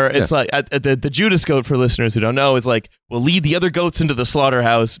 Where it's like the Judas goat, for listeners who don't know, is like, will lead the other goats into the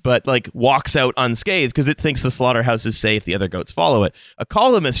slaughterhouse, but like walks out unscathed because it thinks the slaughterhouse is safe. The other goats follow it. A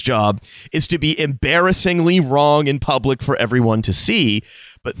columnist's job is to be embarrassingly wrong in public for everyone to see.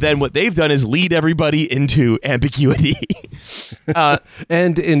 But then what they've done is lead everybody into ambiguity.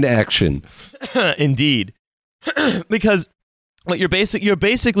 And inaction. Indeed. Because what you're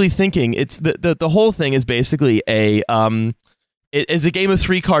basically thinking, it's the whole thing is basically a it is a game of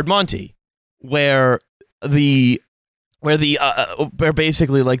 3-card Monty, where basically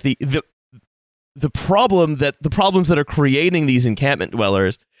like the problems that are creating these encampment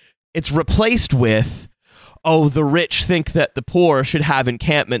dwellers, it's replaced with, the rich think that the poor should have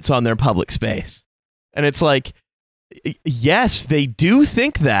encampments on their public space. And it's like, yes, they do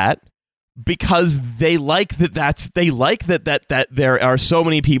think that, because they like that there are so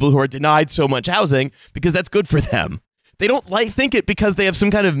many people who are denied so much housing because that's good for them. They don't think it because they have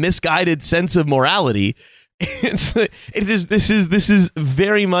some kind of misguided sense of morality. This is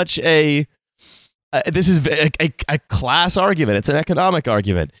very much a class argument. It's an economic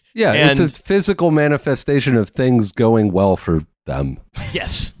argument. Yeah, and it's a physical manifestation of things going well for them.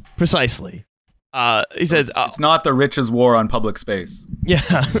 Yes, precisely. He says it's not the rich's war on public space.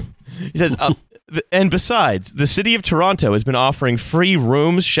 Yeah. He says, and besides, the city of Toronto has been offering free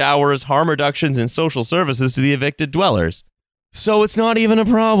rooms, showers, harm reductions, and social services to the evicted dwellers. So it's not even a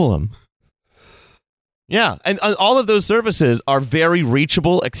problem. Yeah, and all of those services are very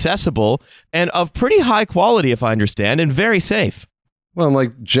reachable, accessible, and of pretty high quality, if I understand, and very safe. Well,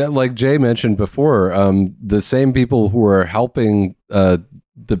 like Jay mentioned before, the same people who are helping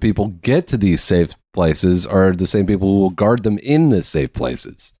the people get to these safe places are the same people who will guard them in the safe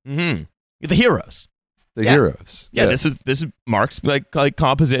places. Mm-hmm. The heroes. Heroes. Yeah, this is Marx like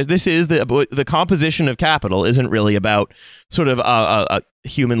composition. This is the composition of capital isn't really about sort of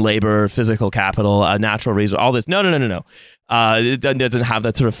human labor, physical capital, natural resource, all this. No. It doesn't have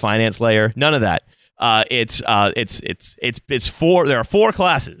that sort of finance layer. None of that. It's four. There are four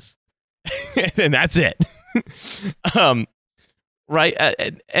classes, and that's it. Right,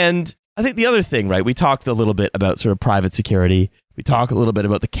 and I think the other thing, right? We talked a little bit about sort of private security. We talk a little bit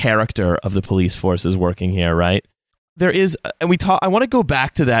about the character of the police forces working here, right? There is, and I want to go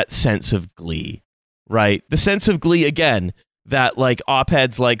back to that sense of glee, right? The sense of glee again that like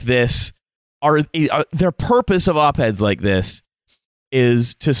op-eds like this are their purpose of op-eds like this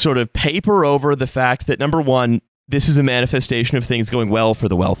is to sort of paper over the fact that number one, this is a manifestation of things going well for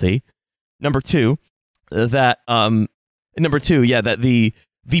the wealthy. Number two, that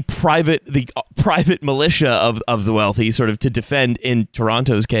the private militia of the wealthy, sort of to defend, in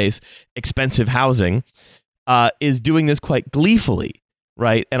Toronto's case, expensive housing, is doing this quite gleefully,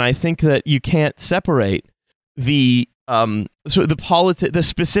 right? And I think that you can't separate the the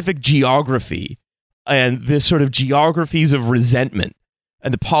specific geography and the sort of geographies of resentment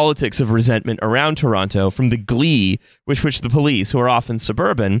and the politics of resentment around Toronto from the glee with which the police, who are often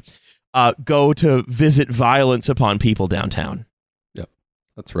suburban, go to visit violence upon people downtown. Yep,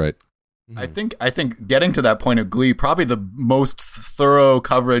 that's right. I think getting to that point of glee, probably the most thorough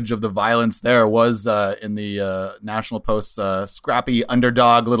coverage of the violence there was in the National Post's scrappy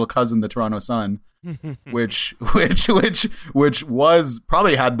underdog little cousin, the Toronto Sun, which was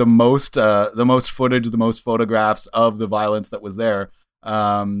probably had the most footage, the most photographs of the violence that was there.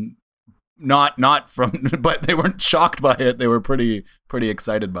 Not from, but they weren't shocked by it. They were pretty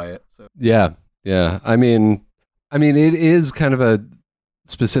excited by it. So yeah. I mean, it is kind of a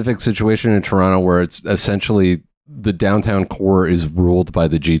specific situation in Toronto where it's essentially the downtown core is ruled by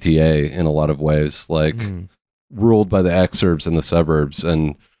the GTA in a lot of ways, like ruled by the exurbs and the suburbs.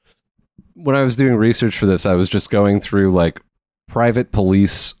 And when I was doing research for this, I was just going through like private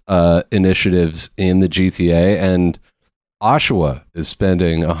police initiatives in the GTA, and Oshawa is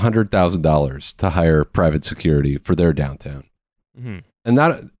spending $100,000 to hire private security for their downtown. Mm-hmm.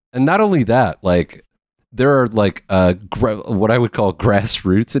 And not only that, like there are like what I would call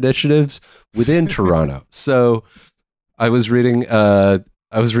grassroots initiatives within Toronto. So I was reading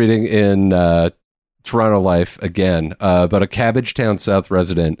in Toronto Life again about a Cabbagetown South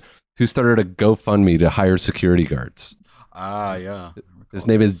resident who started a GoFundMe to hire security guards. Yeah. His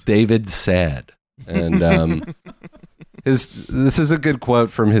name is David Sad, and this is a good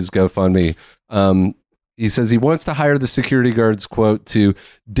quote from his GoFundMe. He says he wants to hire the security guards, quote, to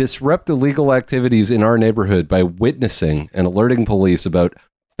disrupt illegal activities in our neighborhood by witnessing and alerting police about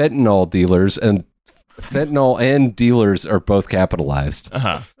fentanyl dealers, and fentanyl and dealers are both capitalized.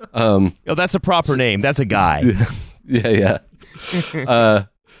 That's a proper name. That's a guy. Yeah.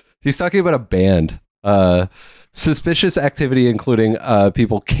 He's talking about a band. Suspicious activity including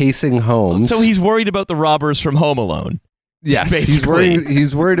people casing homes. So he's worried about the robbers from Home Alone. Yes, basically.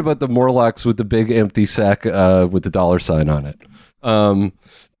 he's worried about the Morlocks with the big empty sack with the $sign on it.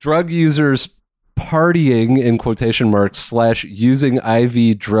 Drug users partying in quotation marks / using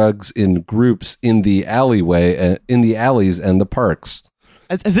IV drugs in groups in the alleyway, in the alleys and the parks.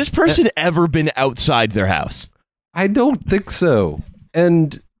 Has this person ever been outside their house? I don't think so.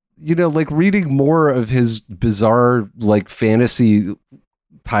 And like reading more of his bizarre like fantasy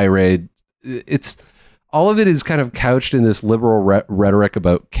tirade, it's all of it is kind of couched in this liberal rhetoric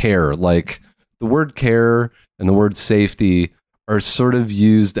about care. Like the word care and the word safety are sort of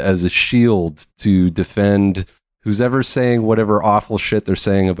used as a shield to defend who's ever saying whatever awful shit they're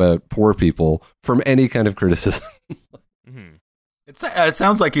saying about poor people from any kind of criticism. Mm-hmm. It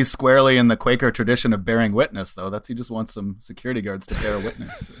sounds like he's squarely in the Quaker tradition of bearing witness, though. He just wants some security guards to bear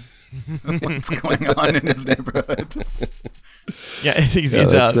witness to what's going on in his neighborhood. Yeah,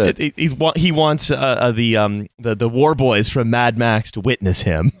 he wants the war boys from Mad Max to witness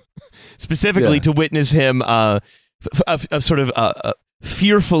him, specifically to witness him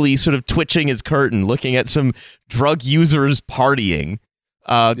fearfully sort of twitching his curtain, looking at some drug users partying.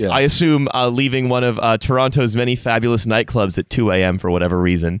 I assume leaving one of Toronto's many fabulous nightclubs at 2 a.m. for whatever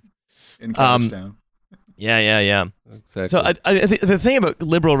reason. In Campbelltown. Yeah. Exactly. So I think the thing about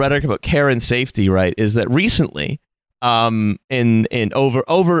liberal rhetoric about care and safety, right, is that recently, in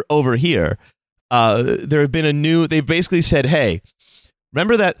over here, there have been they've basically said, hey,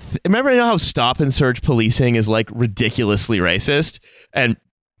 remember how stop and search policing is like ridiculously racist? And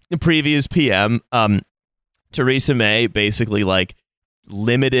the previous PM, Theresa May, basically like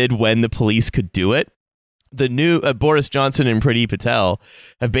limited when the police could do it. The new Boris Johnson and Priti Patel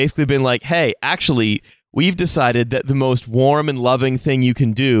have basically been like, hey, actually, we've decided that the most warm and loving thing you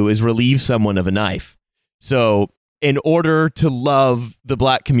can do is relieve someone of a knife. So in order to love the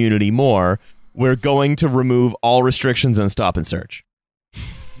black community more, we're going to remove all restrictions on stop and search.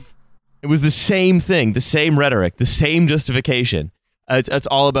 It was the same thing, the same rhetoric, the same justification. It's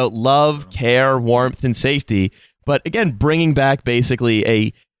all about love, care, warmth, and safety. But again, bringing back basically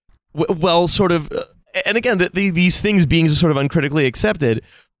and again, these things being sort of uncritically accepted,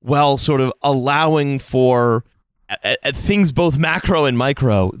 while sort of allowing for things both macro and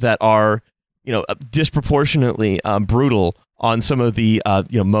micro that are, disproportionately brutal on some of the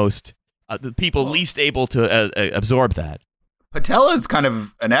most the people least able to absorb that. Patel is kind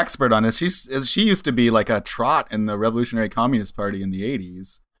of an expert on this. She used to be like a trot in the Revolutionary Communist Party in the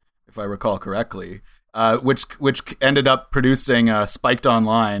 80s, if I recall correctly. Which ended up producing Spiked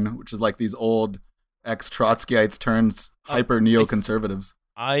Online, which is like these old ex-Trotskyites turned hyper neoconservatives.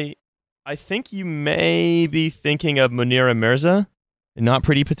 I think you may be thinking of Munira Mirza, and not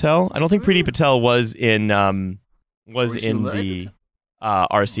Priti Patel. I don't think Priti Patel was in the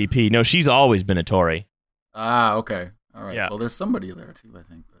RCP. No, she's always been a Tory. Ah, okay, all right. Yeah. Well, there's somebody there too, I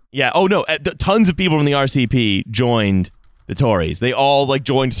think. Yeah. Oh no, tons of people from the RCP joined the Tories. They all like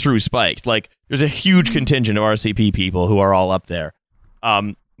joined through Spiked. Like there's a huge contingent of RCP people who are all up there.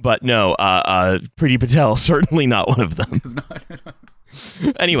 But no, Priti Patel certainly not one of them.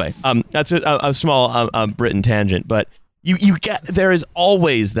 Anyway, that's a small Britain tangent, but you get there is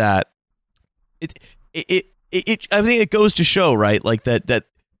always that. I think it goes to show, right? Like that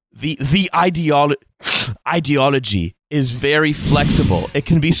the ideology is very flexible. It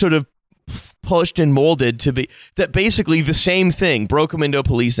can be sort of pushed and molded to be that basically the same thing. Broken window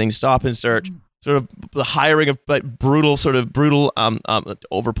policing, stop and search, sort of the hiring of brutal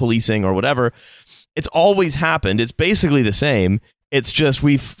over policing or whatever. It's always happened. It's basically the same. It's just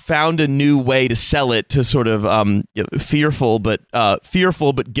we've found a new way to sell it to sort of fearful but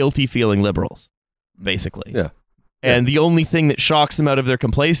guilty feeling liberals, basically. Yeah. And the only thing that shocks them out of their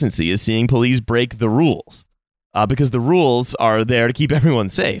complacency is seeing police break the rules, because the rules are there to keep everyone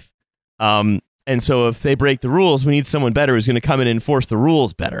safe. And so if they break the rules, we need someone better who's going to come in and enforce the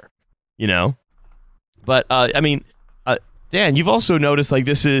rules better, But Dan, you've also noticed like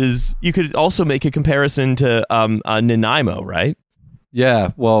you could also make a comparison to Nanaimo, right?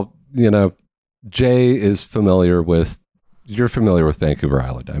 Yeah, well, Jay is you're familiar with Vancouver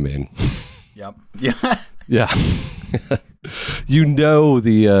Island. I mean, yep. Yeah. Yeah.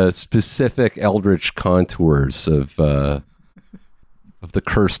 The specific eldritch contours of the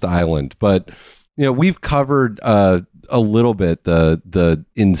cursed island, but we've covered a little bit the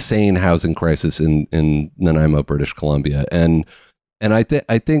insane housing crisis in Nanaimo, British Columbia, and I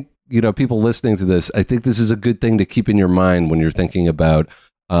think people listening to this, I think this is a good thing to keep in your mind when you're thinking about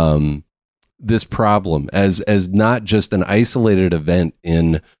this problem as not just an isolated event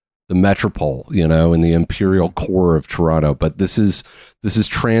in the metropole, in the imperial core of Toronto, but this is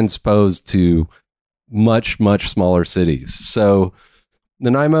transposed to much, much smaller cities. So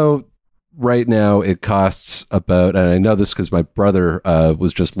Nanaimo right now, it costs about, and I know this because my brother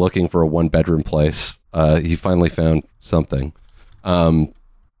was just looking for a 1-bedroom place. He finally found something.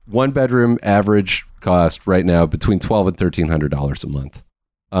 1-bedroom average cost right now between $1,200 and $1,300 a month.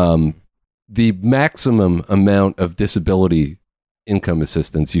 The maximum amount of disability income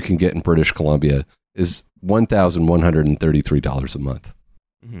assistance you can get in British Columbia is $1,133 a month.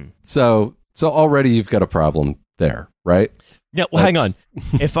 Mm-hmm. So already you've got a problem there, right? Yeah, well, hang on.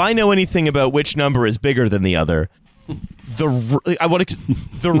 If I know anything about which number is bigger than the other,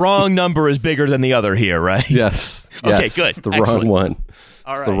 the wrong number is bigger than the other here, right? Yes. Okay, good. It's the wrong one.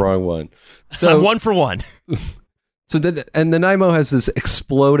 All right. The wrong one. So I'm 1 for 1. So then, and Nanaimo has this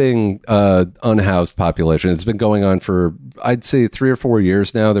exploding unhoused population. It's been going on for, I'd say, 3 or 4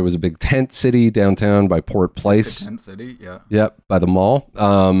 years now. There was a big tent city downtown by Port Place. Tent city, yeah. Yep, by the mall.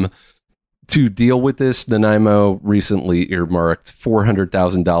 To deal with this, Nanaimo recently earmarked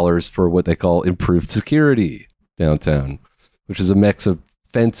 $400,000 for what they call improved security downtown, which is a mix of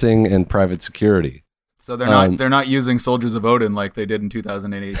fencing and private security. So they're not using Soldiers of Odin like they did in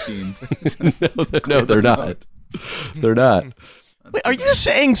 2018. No, they're not. They're not. Wait, are you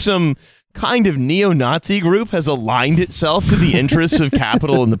saying some kind of neo-Nazi group has aligned itself to the interests of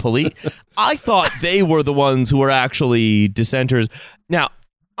capital and the police? I thought they were the ones who were actually dissenters. Now,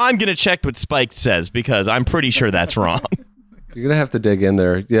 I'm going to check what Spike says because I'm pretty sure that's wrong. You're gonna have to dig in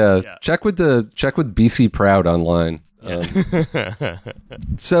there. Yeah. Check with BC Proud online.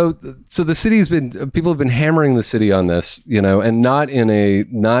 So the city's been, people have been hammering the city on this, and not in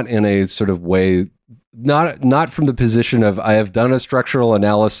a sort of way, not from the position of I have done a structural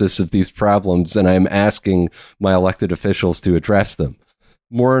analysis of these problems and I'm asking my elected officials to address them.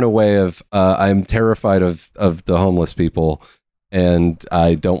 More in a way of I'm terrified of the homeless people and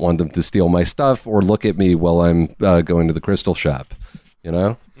I don't want them to steal my stuff or look at me while I'm going to the crystal shop,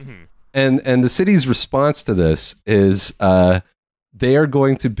 Mm-hmm. And the city's response to this is they are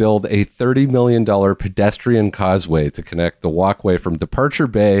going to build a $30 million pedestrian causeway to connect the walkway from Departure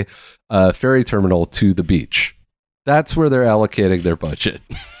Bay ferry terminal to the beach. That's where they're allocating their budget.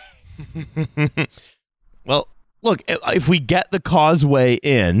 Well, look, if we get the causeway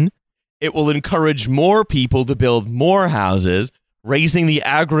in, it will encourage more people to build more houses, raising the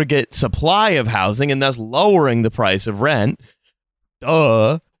aggregate supply of housing and thus lowering the price of rent.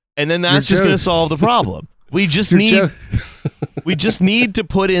 Duh. And then that's just going to solve the problem. We just need to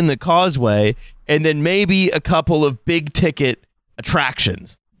put in the causeway and then maybe a couple of big ticket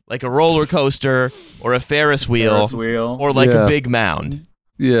attractions like a roller coaster or a Ferris wheel. Or like a big mound.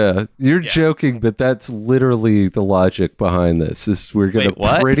 Yeah, you're joking, but that's literally the logic behind this. We're going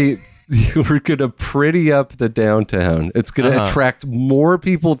to pretty up the downtown. It's going to attract more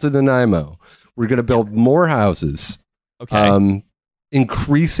people to Nanaimo. We're going to build more houses. Okay.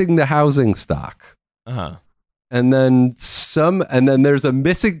 Increasing the housing stock. And then there's a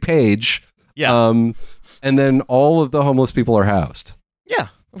missing page. Yeah. And then all of the homeless people are housed. Yeah,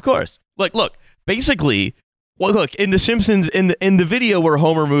 of course. Look, basically, in The Simpsons, in the video where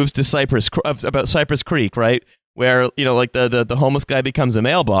Homer moves to Cypress Creek, right? Where, the homeless guy becomes a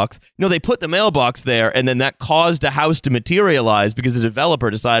mailbox. They put the mailbox there, and then that caused a house to materialize because the developer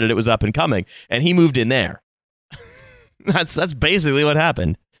decided it was up and coming, and he moved in there. That's basically what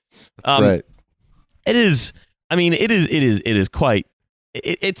happened. Right. It is quite.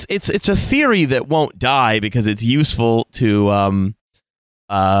 It's a theory that won't die because it's useful to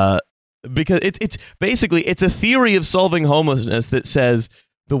because it's basically it's a theory of solving homelessness that says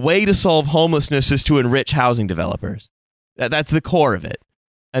the way to solve homelessness is to enrich housing developers. That's the core of it,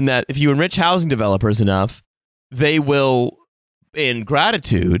 and that if you enrich housing developers enough, they will, in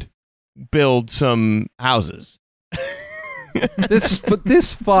gratitude, build some houses.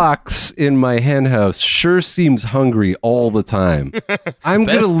 This fox in my hen house sure seems hungry all the time. I'm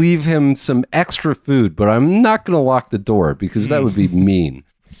going to leave him some extra food, but I'm not going to lock the door because that would be mean.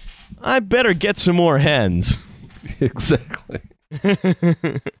 I better get some more hens. Exactly.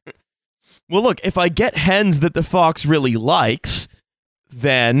 Well, look, if I get hens that the fox really likes,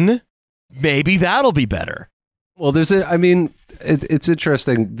 then maybe that'll be better. Well, it's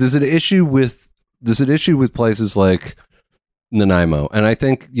interesting. There's an issue with places like Nanaimo. And I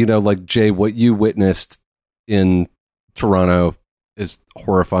think, like Jay, what you witnessed in Toronto is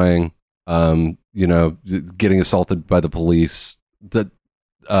horrifying. Getting assaulted by the police, the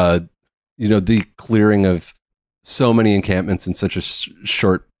clearing of so many encampments in such a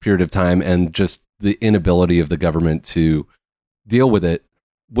short period of time and just the inability of the government to deal with it.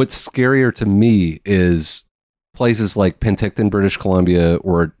 What's scarier to me is places like Penticton, British Columbia,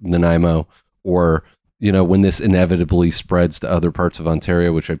 or Nanaimo, or when this inevitably spreads to other parts of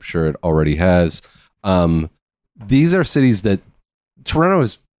Ontario, which I'm sure it already has. These are cities that Toronto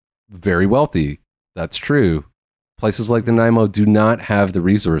is very wealthy. That's true. Places like Nanaimo do not have the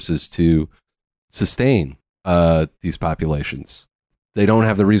resources to sustain these populations. They don't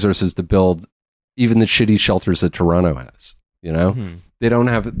have the resources to build even the shitty shelters that Toronto has. Mm-hmm. They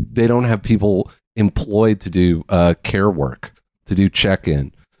don't have people employed to do care work, to do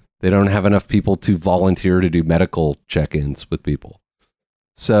check-in. They don't have enough people to volunteer to do medical check-ins with people.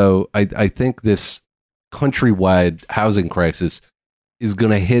 So I think this countrywide housing crisis is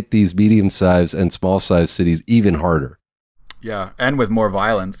going to hit these medium-sized and small-sized cities even harder. Yeah, and with more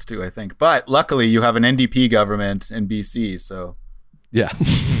violence too, I think. But luckily, you have an NDP government in BC, so Yeah.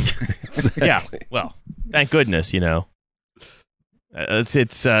 Exactly. Yeah. Well, thank goodness,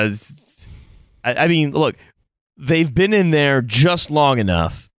 I mean, look, they've been in there just long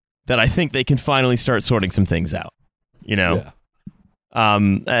enough that I think they can finally start sorting some things out. Yeah.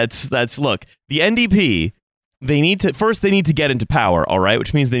 That's look, the NDP, they need to get into power, all right,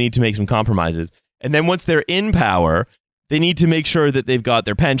 which means they need to make some compromises. And then once they're in power, they need to make sure that they've got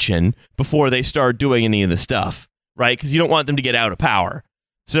their pension before they start doing any of the stuff, right? Because you don't want them to get out of power.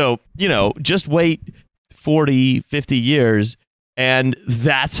 So, just wait 40, 50 years, and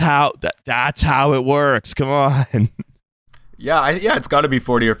that's how it works. Come on. Yeah, it's got to be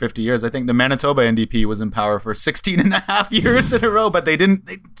 40 or 50 years. I think the Manitoba NDP was in power for 16 and a half years in a row, but they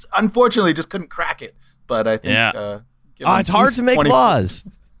unfortunately just couldn't crack it. But I think it's hard to make laws.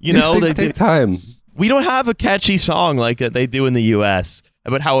 They take time. We don't have a catchy song like they do in the U.S.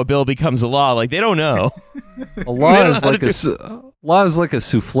 about how a bill becomes a law. Like, they don't know. A law is like a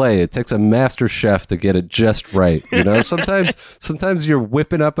souffle. It takes a master chef to get it just right. Sometimes you're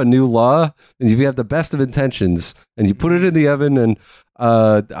whipping up a new law and you have the best of intentions and you put it in the oven and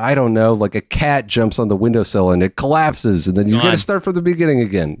I don't know, like a cat jumps on the windowsill and it collapses and then you got to start from the beginning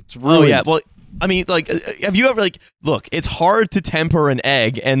again. It's ruined. Oh yeah, well, I mean, like, have you ever look? It's hard to temper an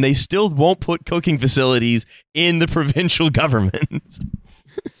egg, and they still won't put cooking facilities in the provincial government.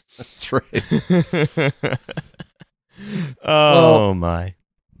 That's right. My.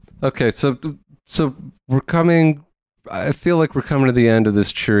 Okay, so we're coming. I feel like we're coming to the end of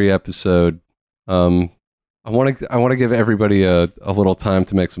this cheery episode. I want to give everybody a little time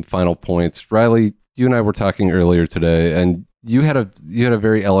to make some final points. Riley, you and I were talking earlier today, and you had a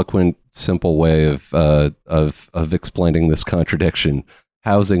very eloquent, simple way of explaining this contradiction: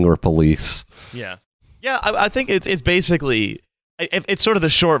 housing or police. Yeah. I think it's basically it's sort of the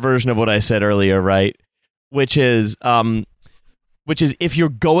short version of what I said earlier, right? Which is if you're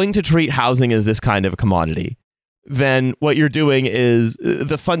going to treat housing as this kind of a commodity, then what you're doing is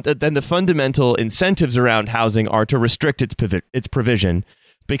the fundamental incentives around housing are to restrict its provision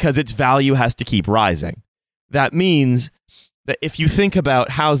because its value has to keep rising. That means that if you think about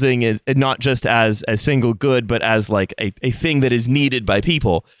housing as not just as a single good, but as like a thing that is needed by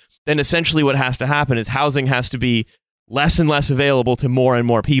people, then essentially what has to happen is housing has to be less and less available to more and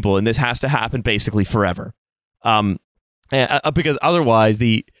more people, and this has to happen basically forever. Because otherwise,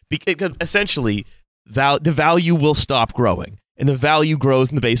 essentially the value will stop growing, and the value grows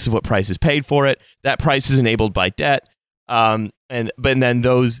on the basis of what price is paid for it. That price is enabled by debt, but then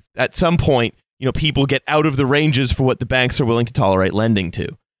those at some point, people get out of the ranges for what the banks are willing to tolerate lending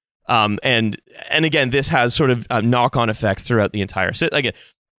to, and again, this has sort of knock-on effects throughout the entire system. Again,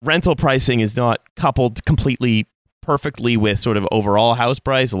 rental pricing is not coupled completely perfectly with sort of overall house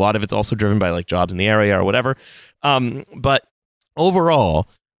price. A lot of it's also driven by like jobs in the area or whatever. But overall,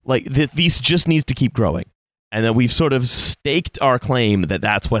 like these just needs to keep growing. And then we've sort of staked our claim that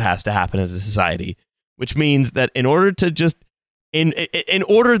that's what has to happen as a society, which means that in order to just in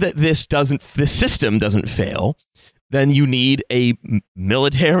order that this system doesn't fail, then you need a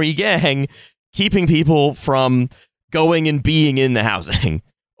military gang keeping people from going and being in the housing.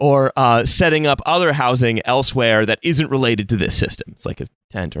 Or setting up other housing elsewhere that isn't related to this system. It's like a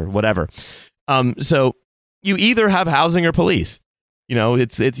tent or whatever. So you either have housing or police. You have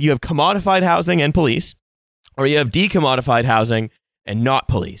commodified housing and police, or you have decommodified housing and not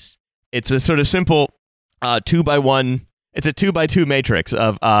police. It's a sort of simple 2x1. It's a 2x2 matrix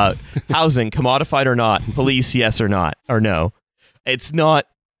of housing, commodified or not, police, yes or not, or no. It's not.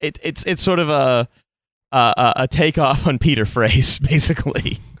 It's sort of a takeoff on Peter Phrase,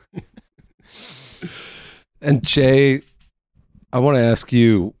 basically. And Jay, I want to ask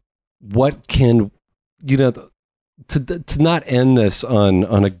you, what can to not end this on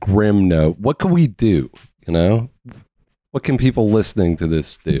a grim note? What can we do? What can people listening to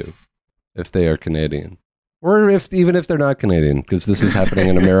this do if they are Canadian, or even if they're not Canadian? Because this is happening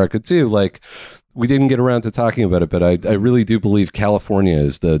in America too. Like, we didn't get around to talking about it, but I really do believe California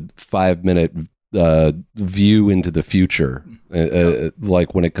is the 5-minute view into the future,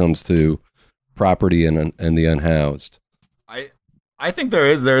 like when it comes to property and the unhoused. I think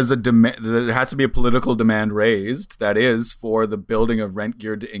there's a demand. There has to be a political demand raised that is for the building of rent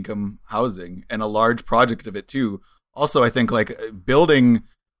geared to income housing, and a large project of it too. Also, I think like building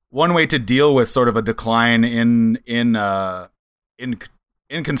one way to deal with sort of a decline in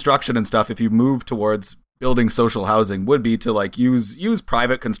construction and stuff. If you move towards building social housing, would be to like use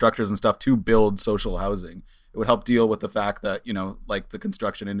private constructors and stuff to build social housing. It would help deal with the fact that, like the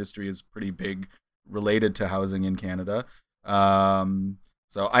construction industry is pretty big related to housing in Canada.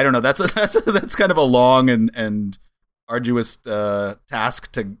 So I don't know. That's kind of a long and arduous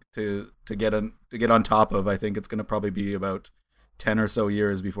task to get on top of. I think it's going to probably be about 10 or so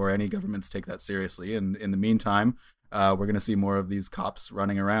years before any governments take that seriously. And in the meantime, we're going to see more of these cops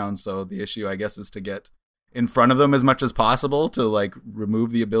running around. So the issue, I guess, is to get in front of them as much as possible to like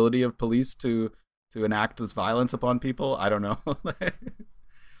remove the ability of police to enact this violence upon people. I don't know.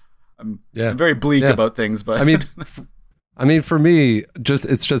 I'm very bleak about things, but I mean, for me,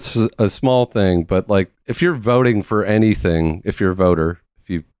 it's just a small thing, but like if you're voting for anything, if you're a voter, if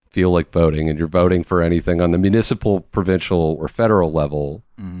you feel like voting and you're voting for anything on the municipal, provincial, or federal level,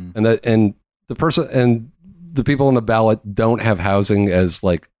 and the people on the ballot don't have housing as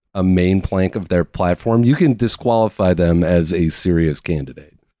like a main plank of their platform, you can disqualify them as a serious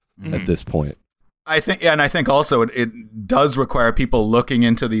candidate at this point. I think also it does require people looking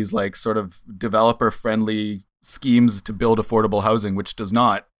into these like sort of developer friendly schemes to build affordable housing, which does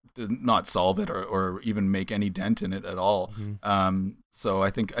not solve it or even make any dent in it at all. So I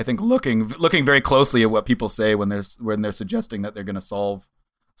think looking very closely at what people say when they're suggesting that they're going to solve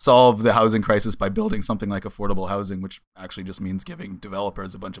the housing crisis by building something like affordable housing, which actually just means giving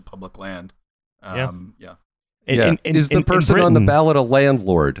developers a bunch of public land. Is the person on the ballot a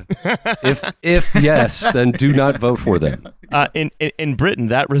landlord? If yes, then do not vote for them. In Britain,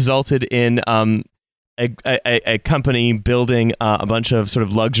 that resulted in a company building a bunch of sort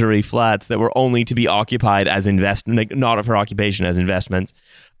of luxury flats that were only to be occupied as not for occupation, as investments,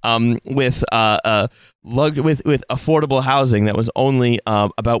 with affordable housing that was only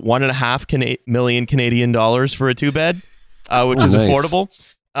about $1.5 million Canadian dollars for a 2-bed, which is affordable.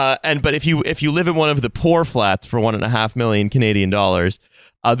 But if you live in one of the poor flats for $1.5 million Canadian dollars,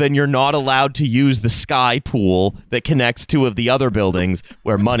 then you're not allowed to use the sky pool that connects two of the other buildings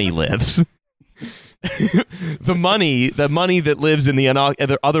where money lives. the money that lives in the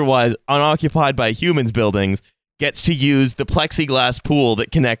otherwise unoccupied by humans buildings gets to use the plexiglass pool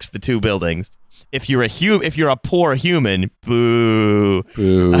that connects the two buildings. If you're a poor human, boo.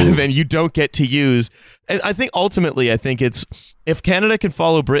 Then you don't get to use. And I think ultimately, it's if Canada can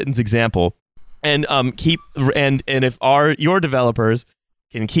follow Britain's example and if your developers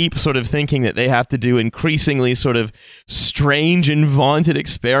can keep sort of thinking that they have to do increasingly sort of strange and vaunted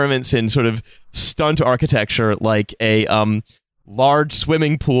experiments in sort of stunt architecture, like a large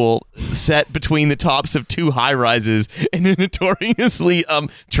swimming pool set between the tops of two high-rises in a notoriously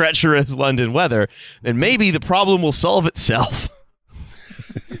treacherous London weather, then maybe the problem will solve itself.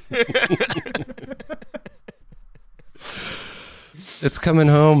 It's coming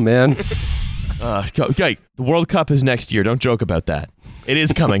home, man. Okay, the World Cup is next year. Don't joke about that. It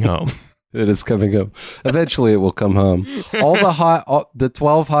is coming home. It is coming home. Eventually, it will come home. The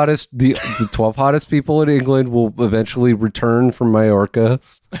 12 hottest people in England will eventually return from Majorca,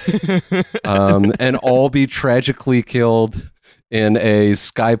 and all be tragically killed in a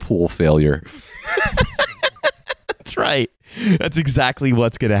sky pool failure. That's right. That's exactly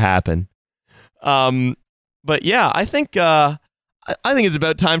what's going to happen. But yeah, I think it's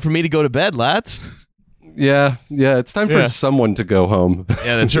about time for me to go to bed, lads. Yeah, it's time for someone to go home.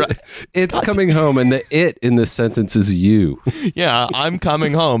 Yeah, that's right. It's coming home, and the it in this sentence is you. Yeah, I'm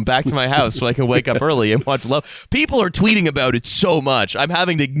coming home back to my house so I can wake up early and watch Love. People are tweeting about it so much. I'm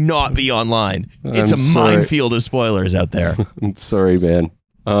having to not be online. It's minefield of spoilers out there. I'm sorry, man.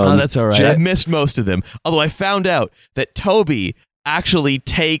 That's all right. I missed most of them. Although I found out that Toby actually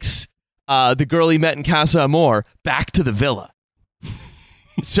takes the girl he met in Casa Amor back to the villa.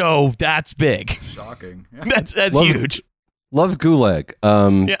 So that's big. Shocking. That's huge. Love Gulag.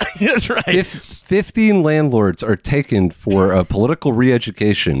 Yeah, that's right. 15 landlords are taken for a political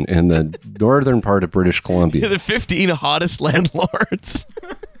re-education in the northern part of British Columbia. The 15 hottest landlords.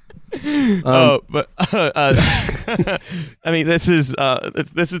 I mean, this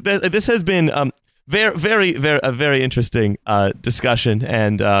has been a very interesting discussion,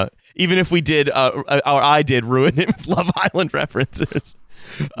 and even if we did I did ruin it with Love Island references.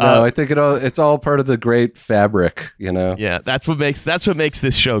 No, I think it's all part of the great fabric, you know. Yeah, that's what makes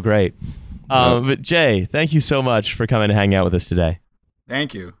this show great. But Jay, thank you so much for coming to hang out with us today.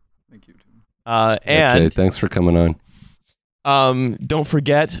 Thank you. And thanks for coming on. Don't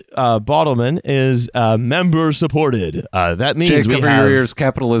forget, Bottleman is member supported. That means Jay, cover your ears.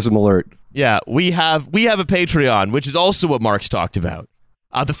 Capitalism alert. Yeah, we have a Patreon, which is also what Mark's talked about.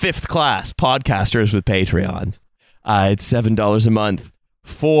 The fifth class podcasters with Patreons. It's $7 a month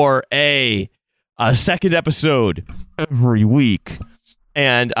for a second episode every week,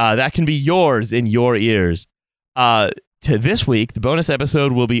 and that can be yours in your ears. To this week, the bonus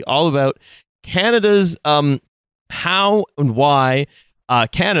episode will be all about Canada's how and why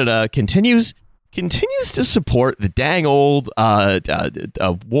Canada continues to support the dang old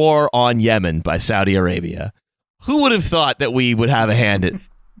war on Yemen by Saudi Arabia. Who would have thought that we would have a hand in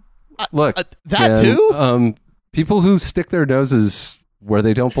Look, that too? People who stick their noses where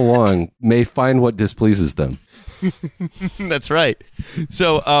they don't belong may find what displeases them. That's right.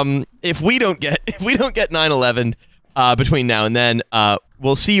 So if we don't get 9/11 between now and then,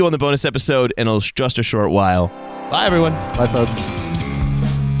 we'll see you on the bonus episode in just a short while. Bye, everyone. Bye, folks.